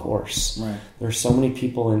stay the course. Right. There's so many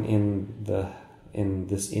people in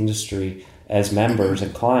this industry as members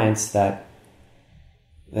and clients that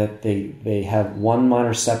they have one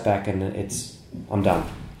minor setback and I'm done.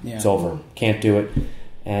 Yeah. It's over. Can't do it.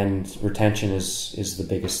 And retention is the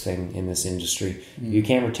biggest thing in this industry. You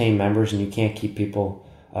can't retain members and you can't keep people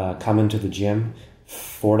coming to the gym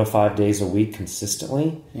 4 to 5 days a week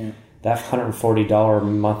consistently. Yeah. That $140 a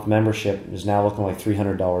month membership is now looking like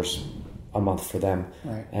 $300 a month for them.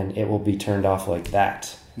 Right. And it will be turned off like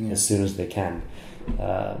that as soon as they can.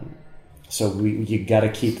 So you got to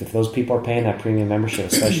keep, if those people are paying that premium membership,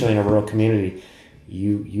 especially in a rural community,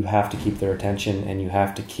 you have to keep their attention and you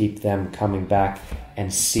have to keep them coming back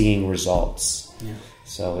and seeing results. Yeah.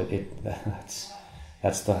 So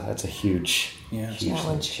that's a huge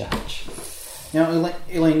challenge. Now,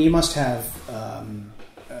 Elaine, you must have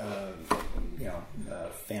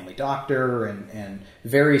family doctor and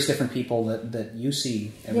various different people that you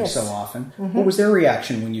see every so often. Mm-hmm. What was their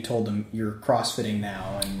reaction when you told them you're CrossFitting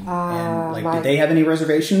now? And did they have any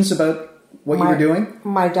reservations about what you were doing?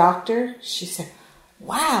 My doctor, she said,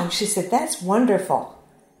 "Wow," she said, "that's wonderful.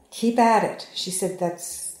 Keep at it." She said,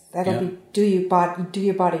 that'll do your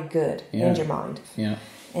body good and your mind. Yeah.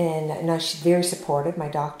 And no, she's very supportive. My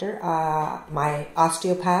doctor, my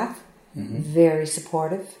osteopath, very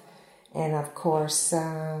supportive. And of course,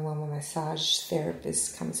 my massage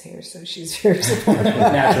therapist comes here, so she's very supportive.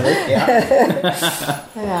 Naturally,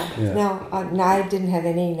 yeah. No, I didn't have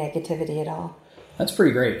any negativity at all. That's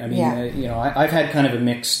pretty great. I mean, I've had kind of a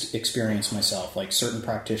mixed experience myself. Like certain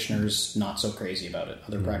practitioners, not so crazy about it.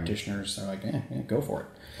 Other practitioners, they're like, go for it.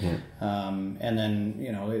 Yeah. And then,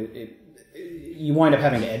 you wind up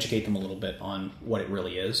having to educate them a little bit on what it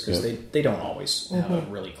really is, because they don't always have a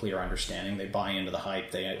really clear understanding. They buy into the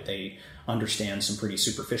hype. They understand some pretty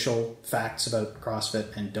superficial facts about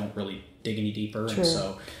CrossFit and don't really dig any deeper. True. And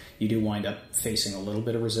so you do wind up facing a little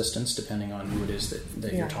bit of resistance depending on who it is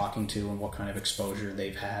that you're talking to and what kind of exposure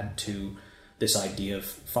they've had to this idea of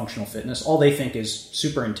functional fitness. All they think is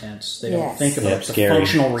super intense. They don't think about the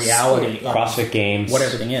functional reality of CrossFit Games, what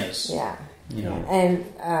everything is. Yeah. And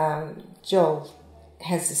Joel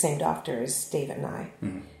has the same doctor as David and I.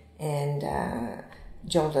 And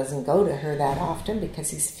Joel doesn't go to her that often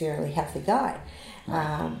because he's a fairly healthy guy.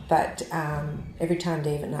 But every time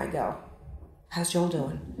David and I go, "How's Joel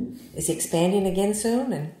doing? Is he expanding again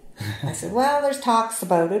soon?" And I said, "Well, there's talks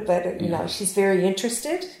about it, but she's very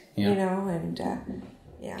interested, and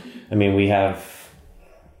I mean, I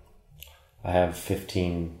have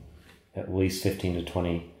 15, at least 15 to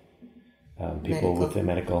 20 people with the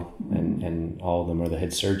medical, and all of them are the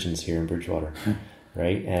head surgeons here in Bridgewater,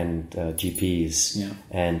 right? And GPs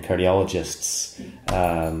and cardiologists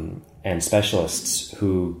and specialists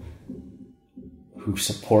who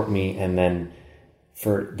support me, and then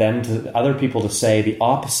for them to other people to say the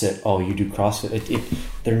opposite. Oh, you do CrossFit.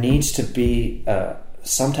 There needs to be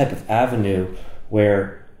some type of avenue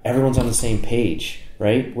where everyone's on the same page,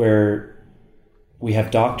 right? Where we have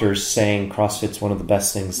doctors saying CrossFit's one of the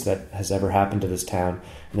best things that has ever happened to this town,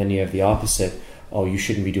 and then you have the opposite. Oh, you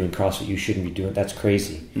shouldn't be doing CrossFit. You shouldn't be doing. That's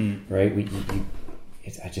crazy, right?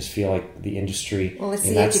 I just feel like the industry. Well, it's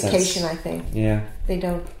the education, I think. Yeah, they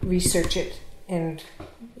don't research it, and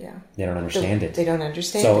they don't understand it. They don't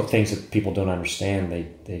understand. So it. things that people don't understand,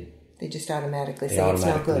 they just automatically say it's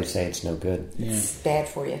no good. Say it's no good. Yeah. It's bad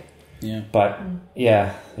for you. Yeah, but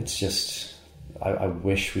it's just. I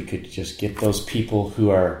wish we could just get those people who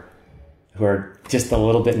are just a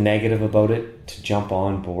little bit negative about it to jump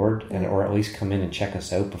on board, or at least come in and check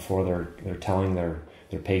us out before they're telling their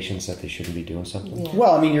patients that they shouldn't be doing something. Yeah.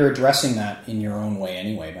 Well, I mean, you're addressing that in your own way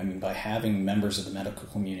anyway. I mean, by having members of the medical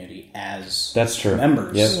community as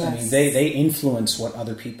members. Yep. Yes. I mean, they influence what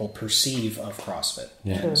other people perceive of CrossFit.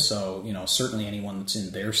 Yeah. And so, certainly anyone that's in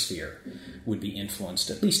their sphere would be influenced,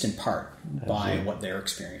 at least in part, by what their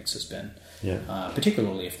experience has been. Yeah.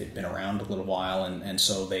 Particularly if they've been around a little while, and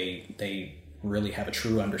so they really have a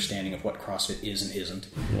true understanding of what CrossFit is and isn't,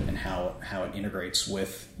 and how it integrates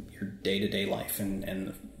with your day-to-day life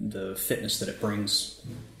and the fitness that it brings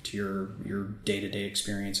to your day-to-day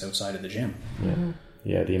experience outside of the gym.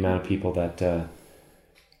 Yeah, the amount of people that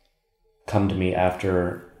come to me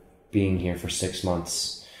after being here for 6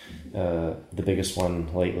 months. The biggest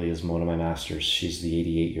one lately is one of my masters. She's the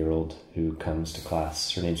 88-year-old who comes to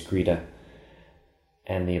class. Her name's Greta.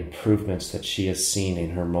 And the improvements that she has seen in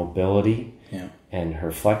her mobility and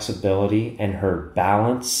her flexibility and her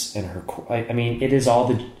balance and her... I mean, it is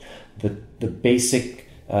all the basic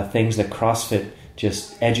things that CrossFit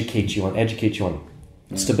just educates you on.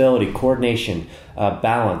 Stability, coordination,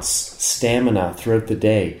 balance, stamina throughout the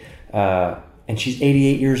day. And she's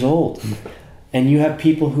 88 years old. And you have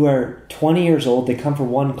people who are 20 years old, they come for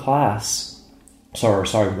one class,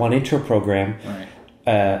 one intro program,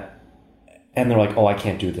 and they're like, "Oh, I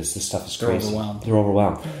can't do this. This stuff is crazy." They're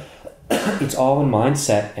overwhelmed. It's all in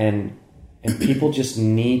mindset, and people just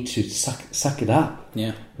need to suck it up.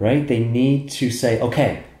 Yeah. Right? They need to say,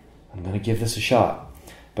 "Okay, I'm going to give this a shot."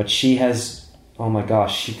 But she has, oh my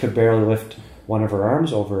gosh, she could barely lift one of her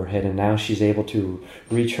arms over her head, and now she's able to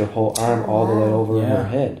reach her whole arm all the way over her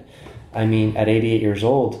head. I mean, at 88 years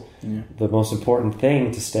old, the most important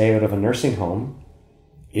thing to stay out of a nursing home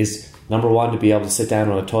is, number one, to be able to sit down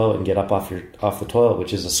on a toilet and get up off the toilet,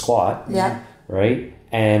 which is a squat. Yeah. Right?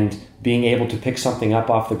 And being able to pick something up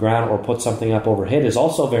off the ground or put something up overhead is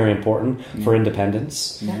also very important for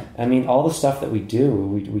independence. Yeah. I mean, all the stuff that we do,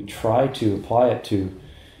 we try to apply it to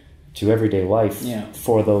to everyday life Yeah.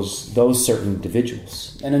 for those certain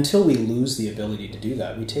individuals. And until we lose the ability to do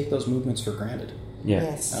that, we take those movements for granted. Yeah,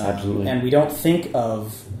 Yes. absolutely. And we don't think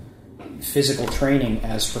of physical training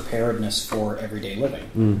as preparedness for everyday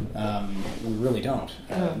living. We really don't.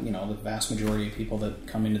 The vast majority of people that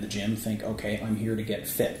come into the gym think, okay, I'm here to get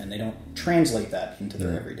fit, and they don't translate that into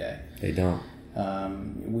their everyday. They don't.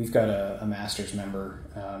 We've got a Masters member.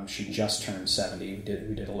 She just turned 70.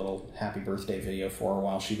 We did a little happy birthday video for her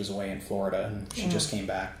while she was away in Florida, and she just came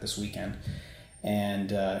back this weekend.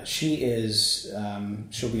 And she is,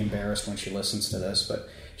 she'll be embarrassed when she listens to this, but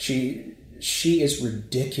she is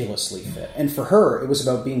ridiculously fit. And for her, it was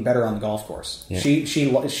about being better on the golf course. Yeah.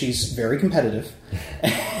 She's very competitive,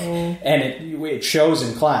 and it shows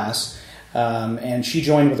in class. And she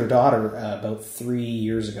joined with her daughter about 3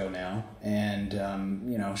 years ago now, and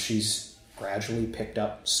she's gradually picked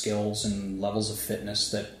up skills and levels of fitness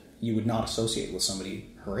that you would not associate with somebody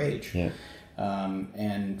her age. Yeah.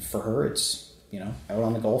 And for her, it's out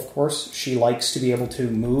on the golf course, she likes to be able to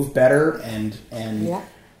move better and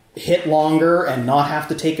hit longer and not have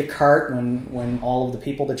to take a cart when all of the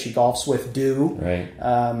people that she golfs with do.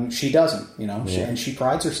 Right. She doesn't, and she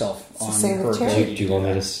prides herself on her ability. Do you want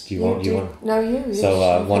me to? Do you want? No, you.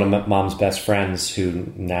 So one of Mom's best friends,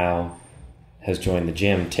 who now has joined the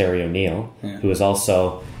gym, Terry O'Neill, who is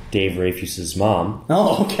also Dave Rafus's mom.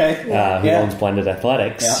 Oh, okay. Who owns Blended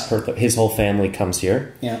Athletics. Yeah. His whole family comes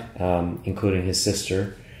here, yeah, including his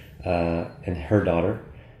sister and her daughter.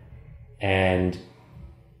 And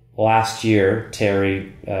last year,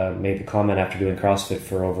 Terry made the comment after doing CrossFit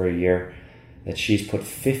for over a year that she's put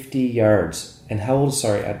 50 yards. And how old?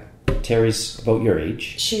 Sorry, Terry's about your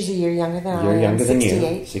age. She's a year younger than I am. You're younger than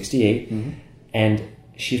 68. you. 68. Mm-hmm. And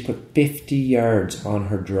she's put 50 yards on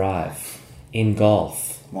her drive in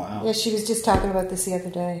golf. Wow. Yeah, she was just talking about this the other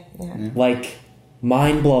day. Yeah. Like,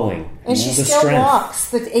 mind-blowing. And she still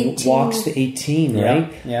walks the 18. Walks the 18,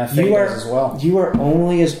 right? Yeah, Faye does as well. You are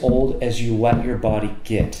only as old as you let your body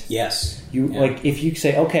get. Yes. Like, if you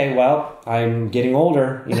say, okay, well, I'm getting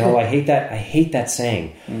older, I hate that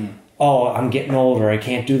saying. Oh, I'm getting older, I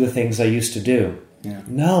can't do the things I used to do. Yeah.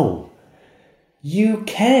 No. You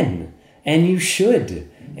can, and you should.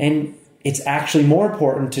 And it's actually more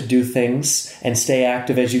important to do things and stay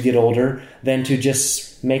active as you get older than to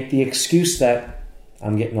just make the excuse that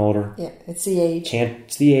I'm getting older. Yeah, it's the age.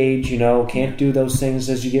 It's the age, can't do those things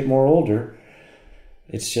as you get more older.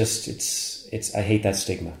 It's just, I hate that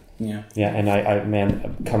stigma. Yeah. Yeah, and I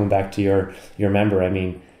coming back to your member, I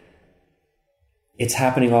mean, it's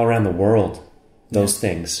happening all around the world, those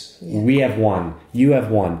things. Yeah. We have one. You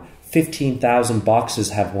have one. 15,000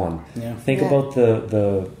 boxes have one. Yeah. Think about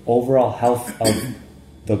the overall health of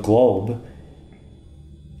the globe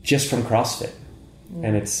just from CrossFit,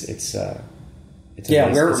 and it's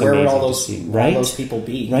amazing. Where would all those people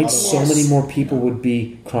be? Right, so many more people would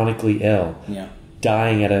be chronically ill,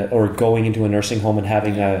 dying or going into a nursing home and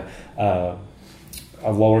having a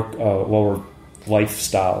lower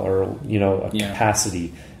lifestyle or a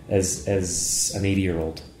capacity as an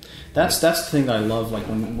 80-year-old. That's the thing that I love. Like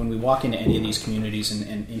when we walk into any of these communities,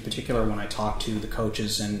 and in particular when I talk to the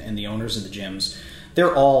coaches and the owners of the gyms,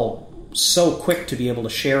 they're all so quick to be able to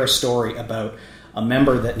share a story about a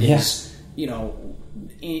member that is,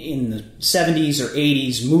 in the 70s or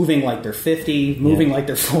 80s, moving like they're 50, moving like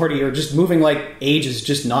they're 40, or just moving like age is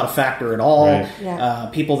just not a factor at all. Right. Yeah.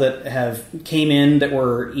 People that came in that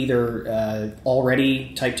were either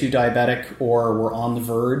already type 2 diabetic or were on the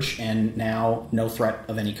verge and now no threat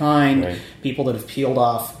of any kind. Right. People that have peeled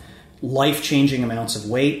off life-changing amounts of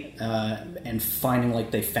weight and finding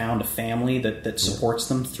like they found a family that supports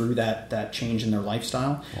them through that change in their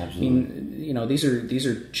lifestyle. Absolutely. I mean, these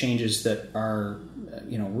are changes that are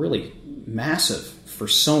really massive for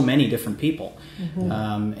so many different people. Mm-hmm.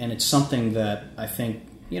 And it's something that I think,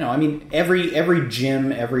 every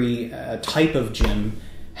gym, every type of gym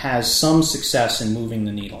has some success in moving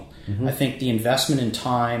the needle. Mm-hmm. I think the investment in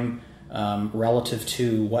time relative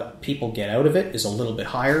to what people get out of it is a little bit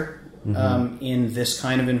higher in this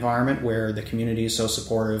kind of environment where the community is so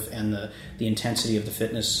supportive and the intensity of the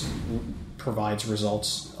fitness provides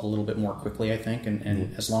results a little bit more quickly, I think.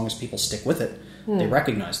 And as long as people stick with it, they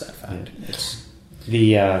recognize that fact. It's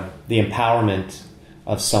the empowerment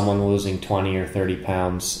of someone losing 20 or 30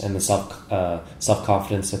 pounds and the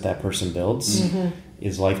self-confidence that person builds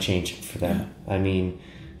is life-changing for them. Yeah. I mean,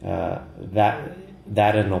 that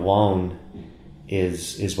and alone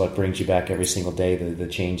is what brings you back every single day, the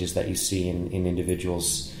changes that you see in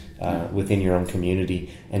individuals within your own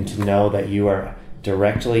community. And to know that you are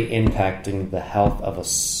directly impacting the health of a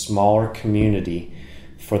smaller community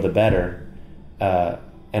for the better,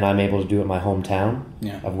 and I'm able to do it in my hometown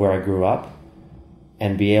of where I grew up,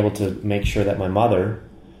 and be able to make sure that my mother,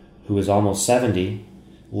 who is almost 70,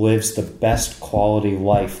 lives the best quality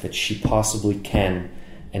life that she possibly can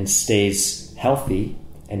and stays healthy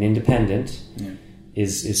and independent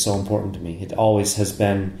is so important to me. It always has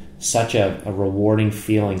been such a rewarding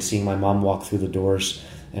feeling seeing my mom walk through the doors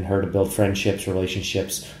and her to build friendships,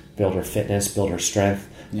 relationships, build her fitness, build her strength,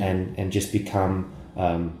 and just become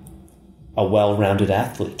a well-rounded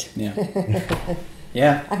athlete. Yeah.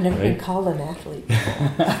 Yeah. I've never been called an athlete.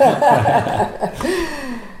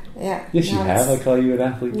 Yeah. Yes, you have. I call you an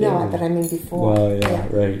athlete. No, but I mean before. Well,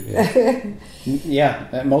 right. Yeah.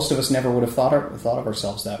 Yeah, most of us never would have thought of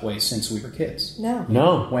ourselves that way since we were kids.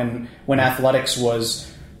 No. When athletics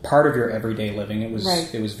was part of your everyday living, it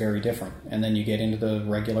was very different. And then you get into the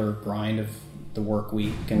regular grind of the work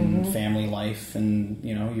week and family life, and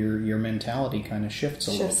your mentality kind of shifts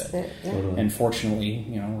a little bit. Yeah. Totally. And fortunately,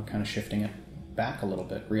 we're kind of shifting it back a little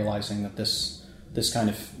bit, realizing that this kind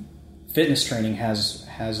of fitness training has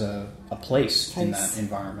a place in that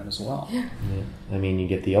environment as well. Yeah. I mean, you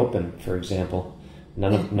get the Open, for example.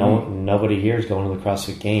 Nobody here is going to the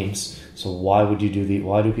CrossFit Games, so why do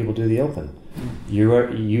people do the Open?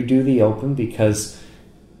 You do the Open because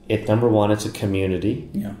number one, it's a community,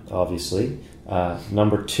 obviously.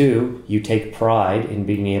 Number two, you take pride in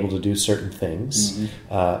being able to do certain things,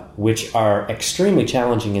 which are extremely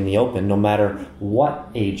challenging in the Open, no matter what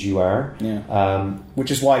age you are. Which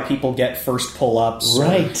is why people get first pull-ups.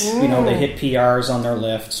 Right. They hit PRs on their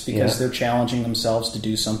lifts because they're challenging themselves to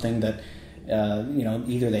do something that,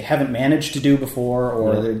 either they haven't managed to do before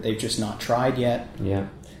or they've just not tried yet. Yeah.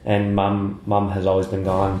 And Mom has always been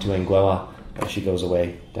gone to Anguilla. She goes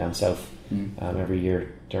away down south every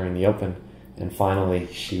year during the Open. And finally,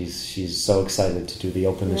 she's so excited to do the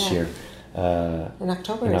Open this year. In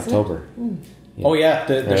October, Yeah. Oh, yeah.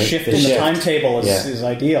 The shift in the timetable is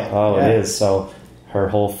ideal. Oh, it is. So her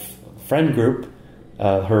whole friend group,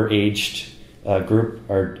 her aged group,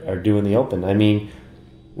 are doing the Open. I mean,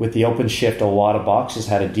 with the Open shift, a lot of boxes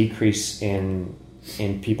had a decrease in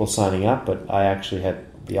people signing up, but I actually had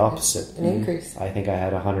the opposite. An increase. I think I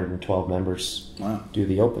had 112 members do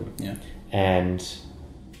the Open. Yeah. And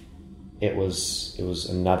it was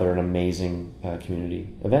an amazing community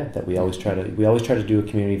event that we always try to do a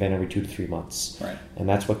community event every 2 to 3 months. Right. And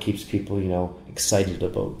that's what keeps people, excited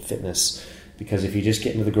about fitness, because if you just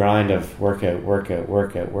get into the grind of workout,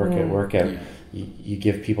 you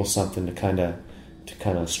give people something to kind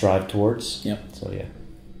of strive towards. Yep. So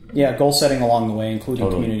yeah, goal setting along the way,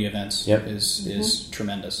 including community events, is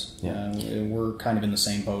tremendous. Yeah. We're kind of in the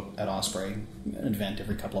same boat at Osprey, an event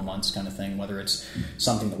every couple of months kind of thing, whether it's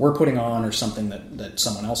something that we're putting on or something that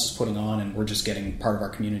someone else is putting on, and we're just getting part of our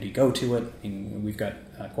community go to it. And we've got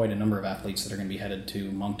quite a number of athletes that are going to be headed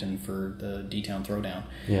to Moncton for the D-Town Throwdown.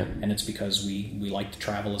 Yeah. And it's because we like to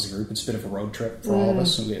travel as a group. It's a bit of a road trip for all of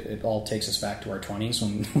us. It all takes us back to our 20s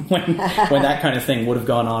when that kind of thing would have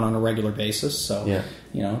gone on a regular basis. So,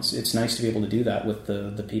 it's nice to be able to do that with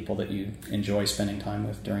the people that you enjoy spending time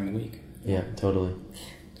with during the week. Yeah, totally.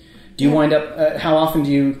 Do you wind up? How often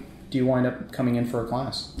do you wind up coming in for a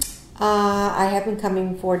class? I have been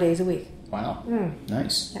coming 4 days a week. Wow,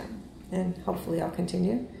 nice. Yeah, and hopefully I'll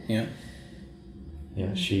continue. Yeah.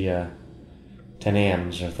 Yeah, she 10 a.m.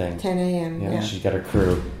 is her thing. 10 a.m. Yeah, she's got her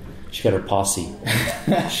crew. She's got her posse.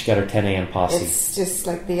 She's got her 10 a.m. posse. It's just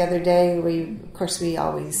like the other day. We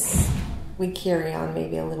carry on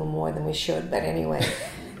maybe a little more than we should, but anyway.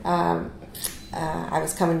 I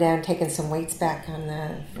was coming down, taking some weights back on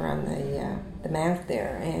the mount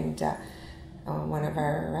there, and one of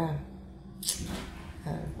our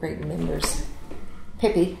great members,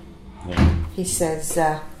 Pippi, he says,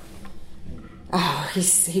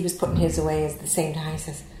 he was putting his away at the same time. He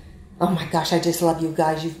says, "Oh my gosh, I just love you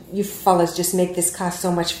guys. You fellas just make this class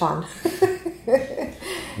so much fun."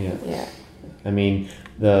 Yeah. I mean,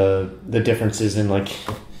 the differences in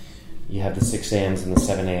you have the 6 a.m.s and the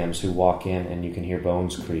 7 a.m.s who walk in and you can hear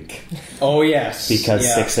bones creak. Oh, yes. Because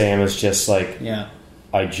 6 a.m. is just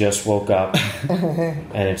I just woke up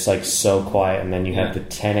and it's so quiet. And then you have the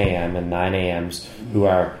 10 a.m. and 9 a.m.s who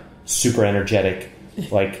are super energetic,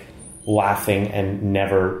 laughing, and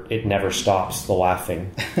it never stops, the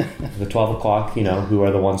laughing. The 12 o'clock, who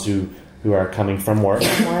are the ones who are coming from work.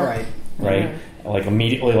 Right. Right?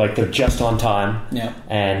 Immediately, they're just on time,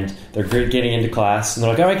 and they're getting into class, and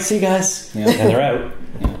they're all right, see you guys, and they're out.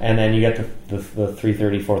 And then you get the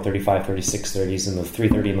 3:30, 4:30, 5:30, 6:30s, and the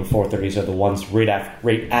 3:30 and the 4:30s are the ones right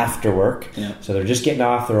after work. So they're just getting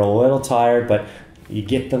off, they're a little tired, but you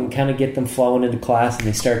get them flowing into class, and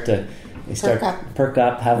they start to They start perk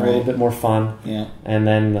up, have a little bit more fun. Yeah. And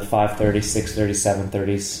then the 5:30, 6:30,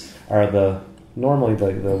 7:30s are normally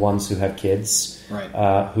the ones who have kids,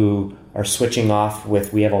 who are switching off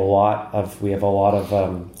with. We have a lot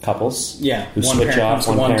of couples. Yeah. Who switch off.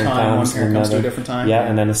 One parent comes to a different time. Yeah,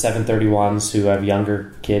 and then the 7:30 ones who have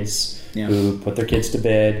younger kids who put their kids to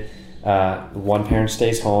bed. One parent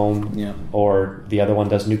stays home, or the other one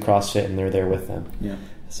does new CrossFit and they're there with them. Yeah.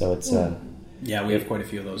 So it's yeah, we have quite a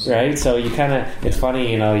few of those. Right, so you kind of, it's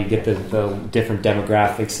funny, you get the different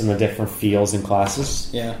demographics and the different feels in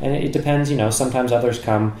classes. Yeah. And it depends, sometimes others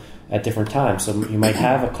come at different times. So you might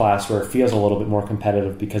have a class where it feels a little bit more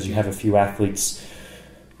competitive because you have a few athletes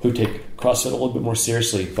who take CrossFit a little bit more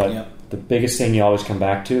seriously. But the biggest thing you always come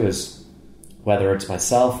back to is whether it's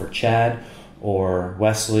myself or Chad or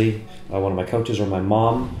Wesley, one of my coaches, or my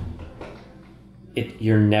mom,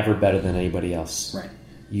 you're never better than anybody else. Right.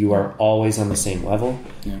 You are always on the same level,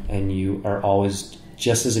 and you are always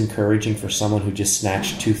just as encouraging for someone who just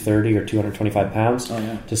snatched 230 or 225 pounds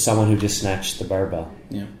to someone who just snatched the barbell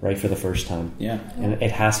right for the first time. Yeah. And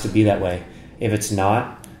it has to be that way. If it's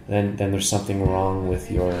not, then there's something wrong with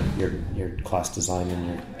your class design and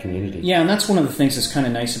your community. Yeah, and that's one of the things that's kind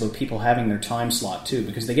of nice about people having their time slot too,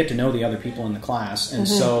 because they get to know the other people in the class, and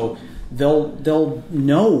so they'll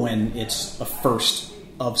know when it's a first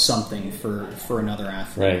of something for another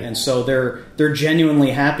athlete, right. And so they're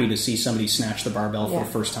genuinely happy to see somebody snatch the barbell for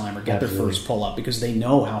the first time or get their first pull up, because they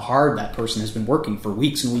know how hard that person has been working for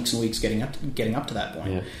weeks and weeks and weeks getting up to that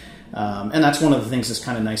point. And that's one of the things that's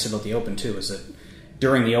kind of nice about the Open too, is that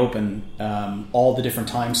during the Open, all the different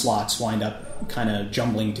time slots wind up kind of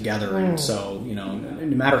jumbling together, and so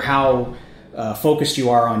no matter how focused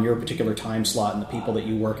you are on your particular time slot and the people that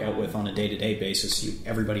you work out with on a day-to-day basis,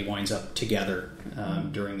 everybody winds up together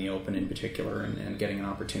during the Open in particular, and getting an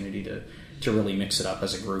opportunity to really mix it up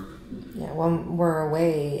as a group. Yeah, when we're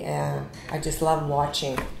away, I just love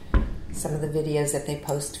watching some of the videos that they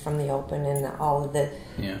post from the Open and all of the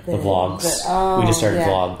vlogs. We just started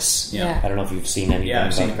vlogs. Yeah. I don't know if you've seen any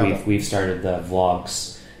of them, but we've started the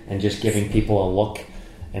vlogs and just giving people a look,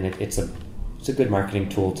 and it's a good marketing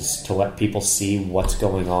tool to let people see what's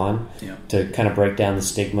going on, to kind of break down the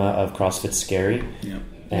stigma of CrossFit scary.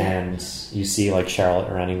 And you see like Charlotte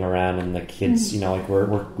running around, and the kids, like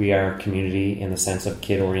we are a community in the sense of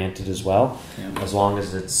kid oriented as well. As long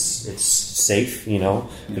as it's safe,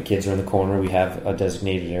 the kids are in the corner. We have a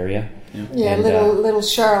designated area. Yeah, and, little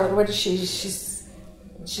Charlotte. What is she? She's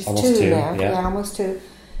almost 2 now. Yeah, almost 2.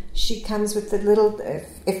 She comes with the little,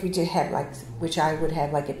 if we did have which I would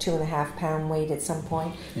have like a 2.5 pound weight at some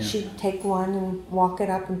point, she'd take one and walk it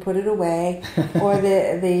up and put it away, or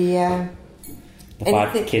the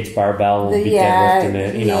 5 kids barbell will be deadlifting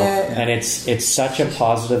it, and it's such a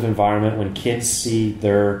positive environment when kids see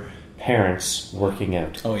their parents working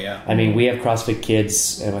out. Oh yeah. I mean, we have CrossFit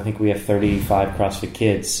kids, and I think we have 35 CrossFit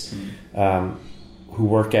kids who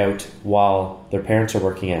work out while their parents are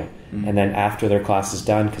working out. And then after their class is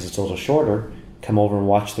done, because it's a little shorter, come over and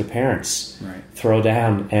watch their parents throw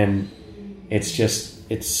down, and it's just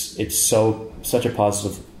it's such a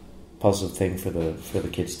positive thing for the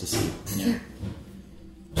kids to see. Yeah.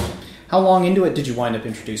 How long into it did you wind up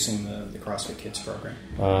introducing the CrossFit Kids program?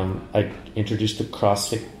 I introduced the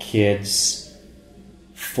CrossFit Kids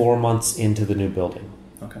 4 months into the new building.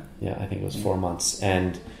 Okay. Yeah, I think it was 4 months,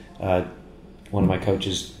 and one of my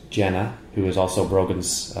coaches, Jenna, who is also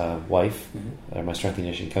Brogan's wife, my strength and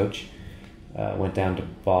conditioning coach, went down to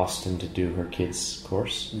Boston to do her kids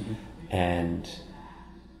course, and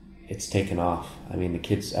it's taken off. I mean, the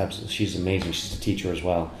kids, absolutely, she's amazing. She's a teacher as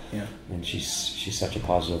well, and she's such a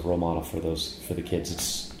positive role model for the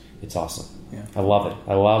kids. It's awesome. Yeah. I love it.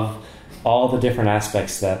 I love all the different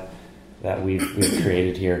aspects that we've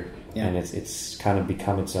created here, and it's kind of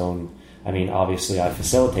become its own. I mean, obviously, I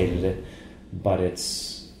facilitated it, but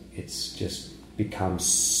it's just become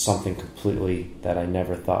something completely that I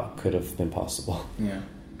never thought could have been possible. Yeah.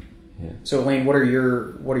 So, Elaine, what are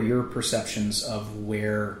your perceptions of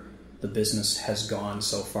where the business has gone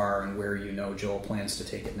so far, and where Joel plans to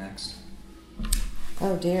take it next?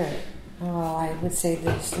 Oh dear. Well, I would say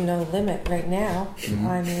there's no limit right now.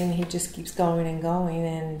 I mean, he just keeps going and going,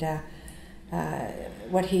 and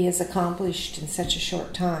what he has accomplished in such a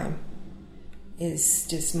short time is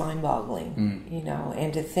just mind-boggling,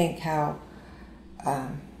 and to think how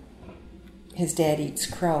his dad eats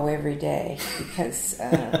crow every day, because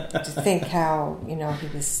to think how,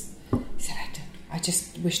 he said, I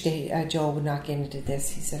just wish Joel would not get into this.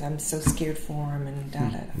 He said, I'm so scared for him, and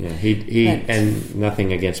da-da-da. Yeah, he and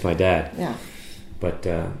nothing against my dad. Yeah. But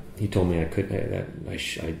he told me I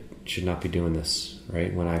should not be doing this,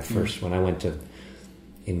 right? When I went to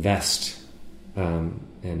invest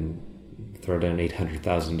and throw down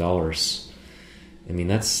 $800,000, I mean,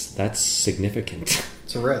 that's significant.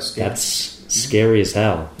 It's a risk. That's scary as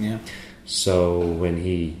hell. Yeah. So when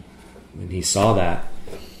he saw that,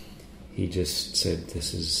 he just said,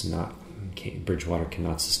 "This is not Bridgewater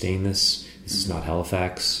cannot sustain this. This is not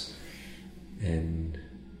Halifax." And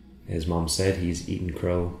as Mom said, he's eaten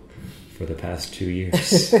crow for the past 2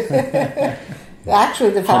 years. Actually,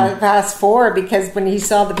 the past 4, because when he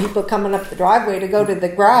saw the people coming up the driveway to go to the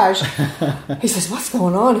garage, he says, "What's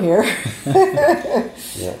going on here?"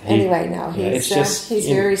 Anyway, no, he's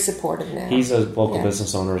very supportive now. He's a local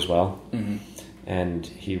business owner as well, and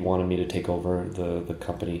he wanted me to take over the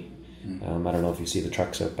company. I don't know if you see the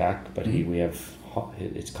trucks out back, but we have,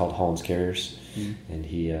 it's called Holland's Carriers, and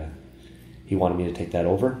he wanted me to take that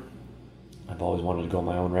over. I've always wanted to go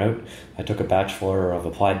my own route. I took a Bachelor of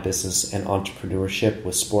Applied Business and Entrepreneurship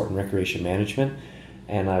with Sport and Recreation Management,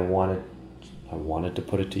 and I wanted to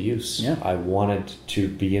put it to use. Yeah. I wanted to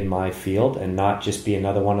be in my field and not just be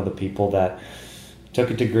another one of the people that took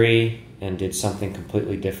a degree and did something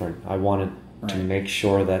completely different. I wanted to make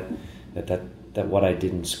sure that what I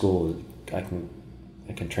did in school, I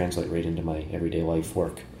can translate right into my everyday life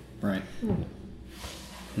work. Right. Yeah.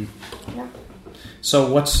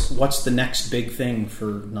 So what's the next big thing for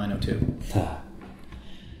 902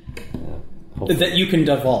 that you can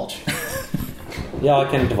divulge? Yeah, I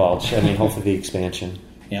can divulge. I mean, hopefully the expansion.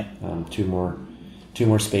 Yeah. 2 more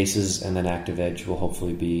spaces, and then Active Edge will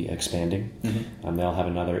hopefully be expanding. They'll have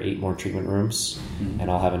another 8 more treatment rooms, and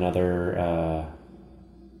I'll have another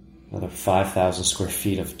 5,000 square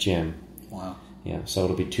feet of gym. Wow. Yeah, so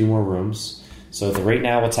it'll be 2 more rooms. So right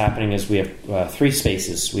now what's happening is we have 3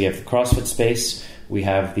 spaces. We have the CrossFit space, we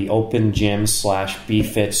have the open gym /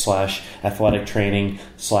 BFit / athletic training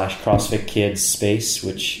 / CrossFit Kids space,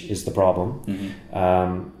 which is the problem.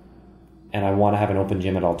 And I want to have an open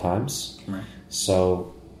gym at all times. Right.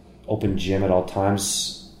 So open gym at all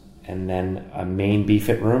times, and then a main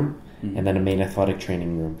BFit room, and then a main athletic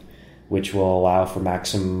training room, which will allow for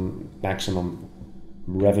maximum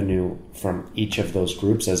revenue from each of those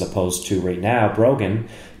groups, as opposed to right now Brogan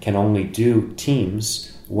can only do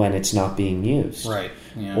teams when it's not being used, right?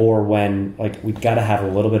 Yeah. Or when, like, we've got to have a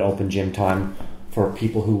little bit open gym time for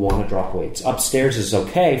people who want to drop weights. Upstairs is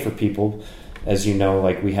okay for people, as you know,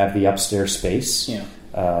 like we have the upstairs space,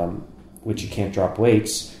 which you can't drop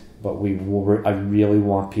weights, but I really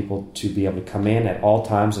want people to be able to come in at all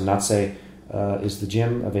times and not say, is the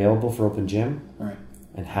gym available for open gym? Right.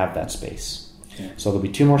 And have that space. Yeah. So there'll be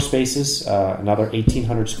 2 more spaces, another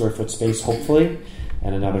 1,800 square foot space, hopefully,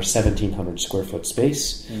 and another 1,700 square foot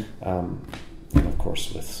space, and of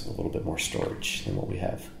course with a little bit more storage than what we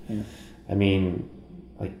have. Yeah. I mean,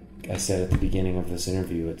 like I said at the beginning of this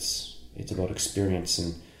interview, it's about experience,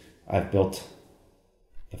 and I've built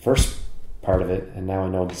the first part of it, and now I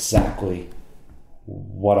know exactly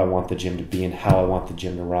what I want the gym to be and how I want the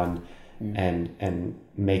gym to run, and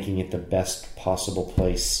making it the best possible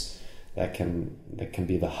place that can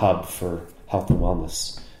be the hub for health and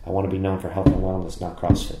wellness. I want to be known for health and wellness, not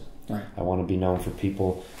CrossFit. Right. I want to be known for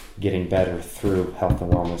people getting better through health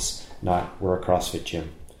and wellness, not we're a CrossFit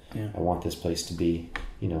gym. Yeah. I want this place to be,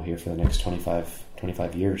 here for the next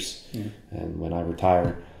 25 years. Yeah. And when I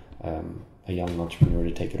retire, a young entrepreneur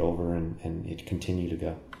to take it over and it continue to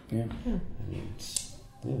go. Yeah. I mean, it's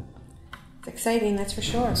exciting, that's for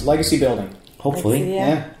sure. It's legacy building. Hopefully.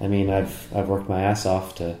 Yeah. I mean, I've worked my ass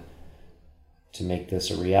off to make this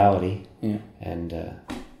a reality. Yeah. And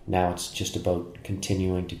now it's just about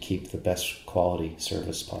continuing to keep the best quality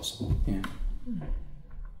service possible. Yeah.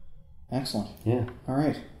 Excellent. Yeah. All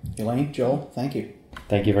right. Elaine, Joel, thank you.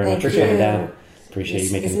 Thank you very much for coming down. Appreciate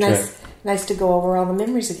you making the trip. Nice to go over all the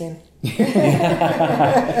memories again.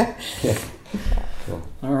 Yeah. Cool.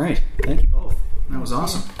 All right. Thank you both. That was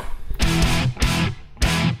awesome.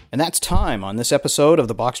 And that's time on this episode of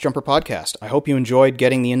the Box Jumper Podcast. I hope you enjoyed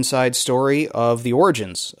getting the inside story of the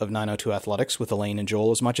origins of 902 Athletics with Elaine and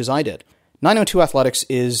Joel as much as I did. 902 Athletics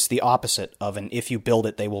is the opposite of an if you build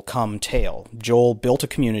it, they will come tale. Joel built a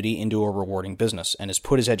community into a rewarding business and has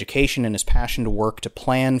put his education and his passion to work to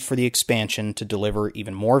plan for the expansion to deliver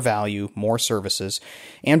even more value, more services,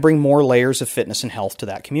 and bring more layers of fitness and health to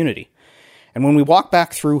that community. And when we walk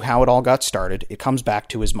back through how it all got started, it comes back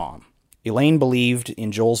to his mom. Elaine believed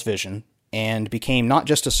in Joel's vision and became not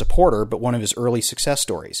just a supporter, but one of his early success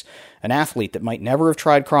stories, an athlete that might never have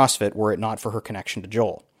tried CrossFit were it not for her connection to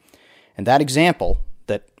Joel. And that example,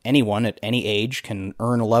 that anyone at any age can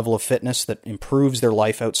earn a level of fitness that improves their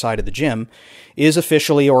life outside of the gym is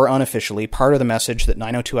officially or unofficially part of the message that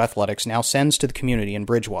 902 Athletics now sends to the community in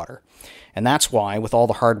Bridgewater. And that's why, with all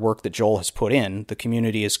the hard work that Joel has put in, the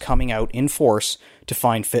community is coming out in force to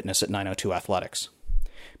find fitness at 902 Athletics.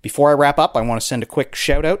 Before I wrap up, I want to send a quick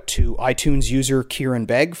shout out to iTunes user Kieran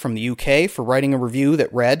Begg from the UK for writing a review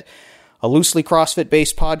that read, "A loosely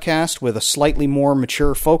CrossFit-based podcast with a slightly more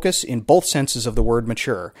mature focus in both senses of the word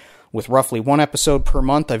mature. With roughly one episode per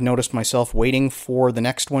month, I've noticed myself waiting for the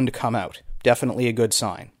next one to come out. Definitely a good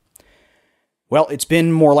sign." Well, it's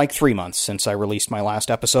been more like 3 months since I released my last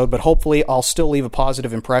episode, but hopefully I'll still leave a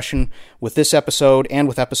positive impression with this episode and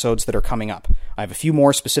with episodes that are coming up. I have a few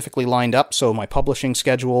more specifically lined up, so my publishing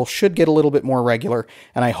schedule should get a little bit more regular,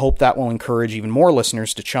 and I hope that will encourage even more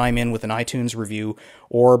listeners to chime in with an iTunes review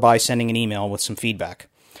or by sending an email with some feedback.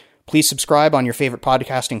 Please subscribe on your favorite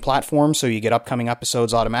podcasting platform so you get upcoming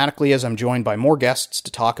episodes automatically as I'm joined by more guests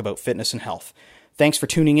to talk about fitness and health. Thanks for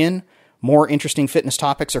tuning in. More interesting fitness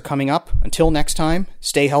topics are coming up. Until next time,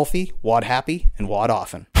 stay healthy, WOD happy, and WOD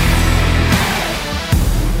often.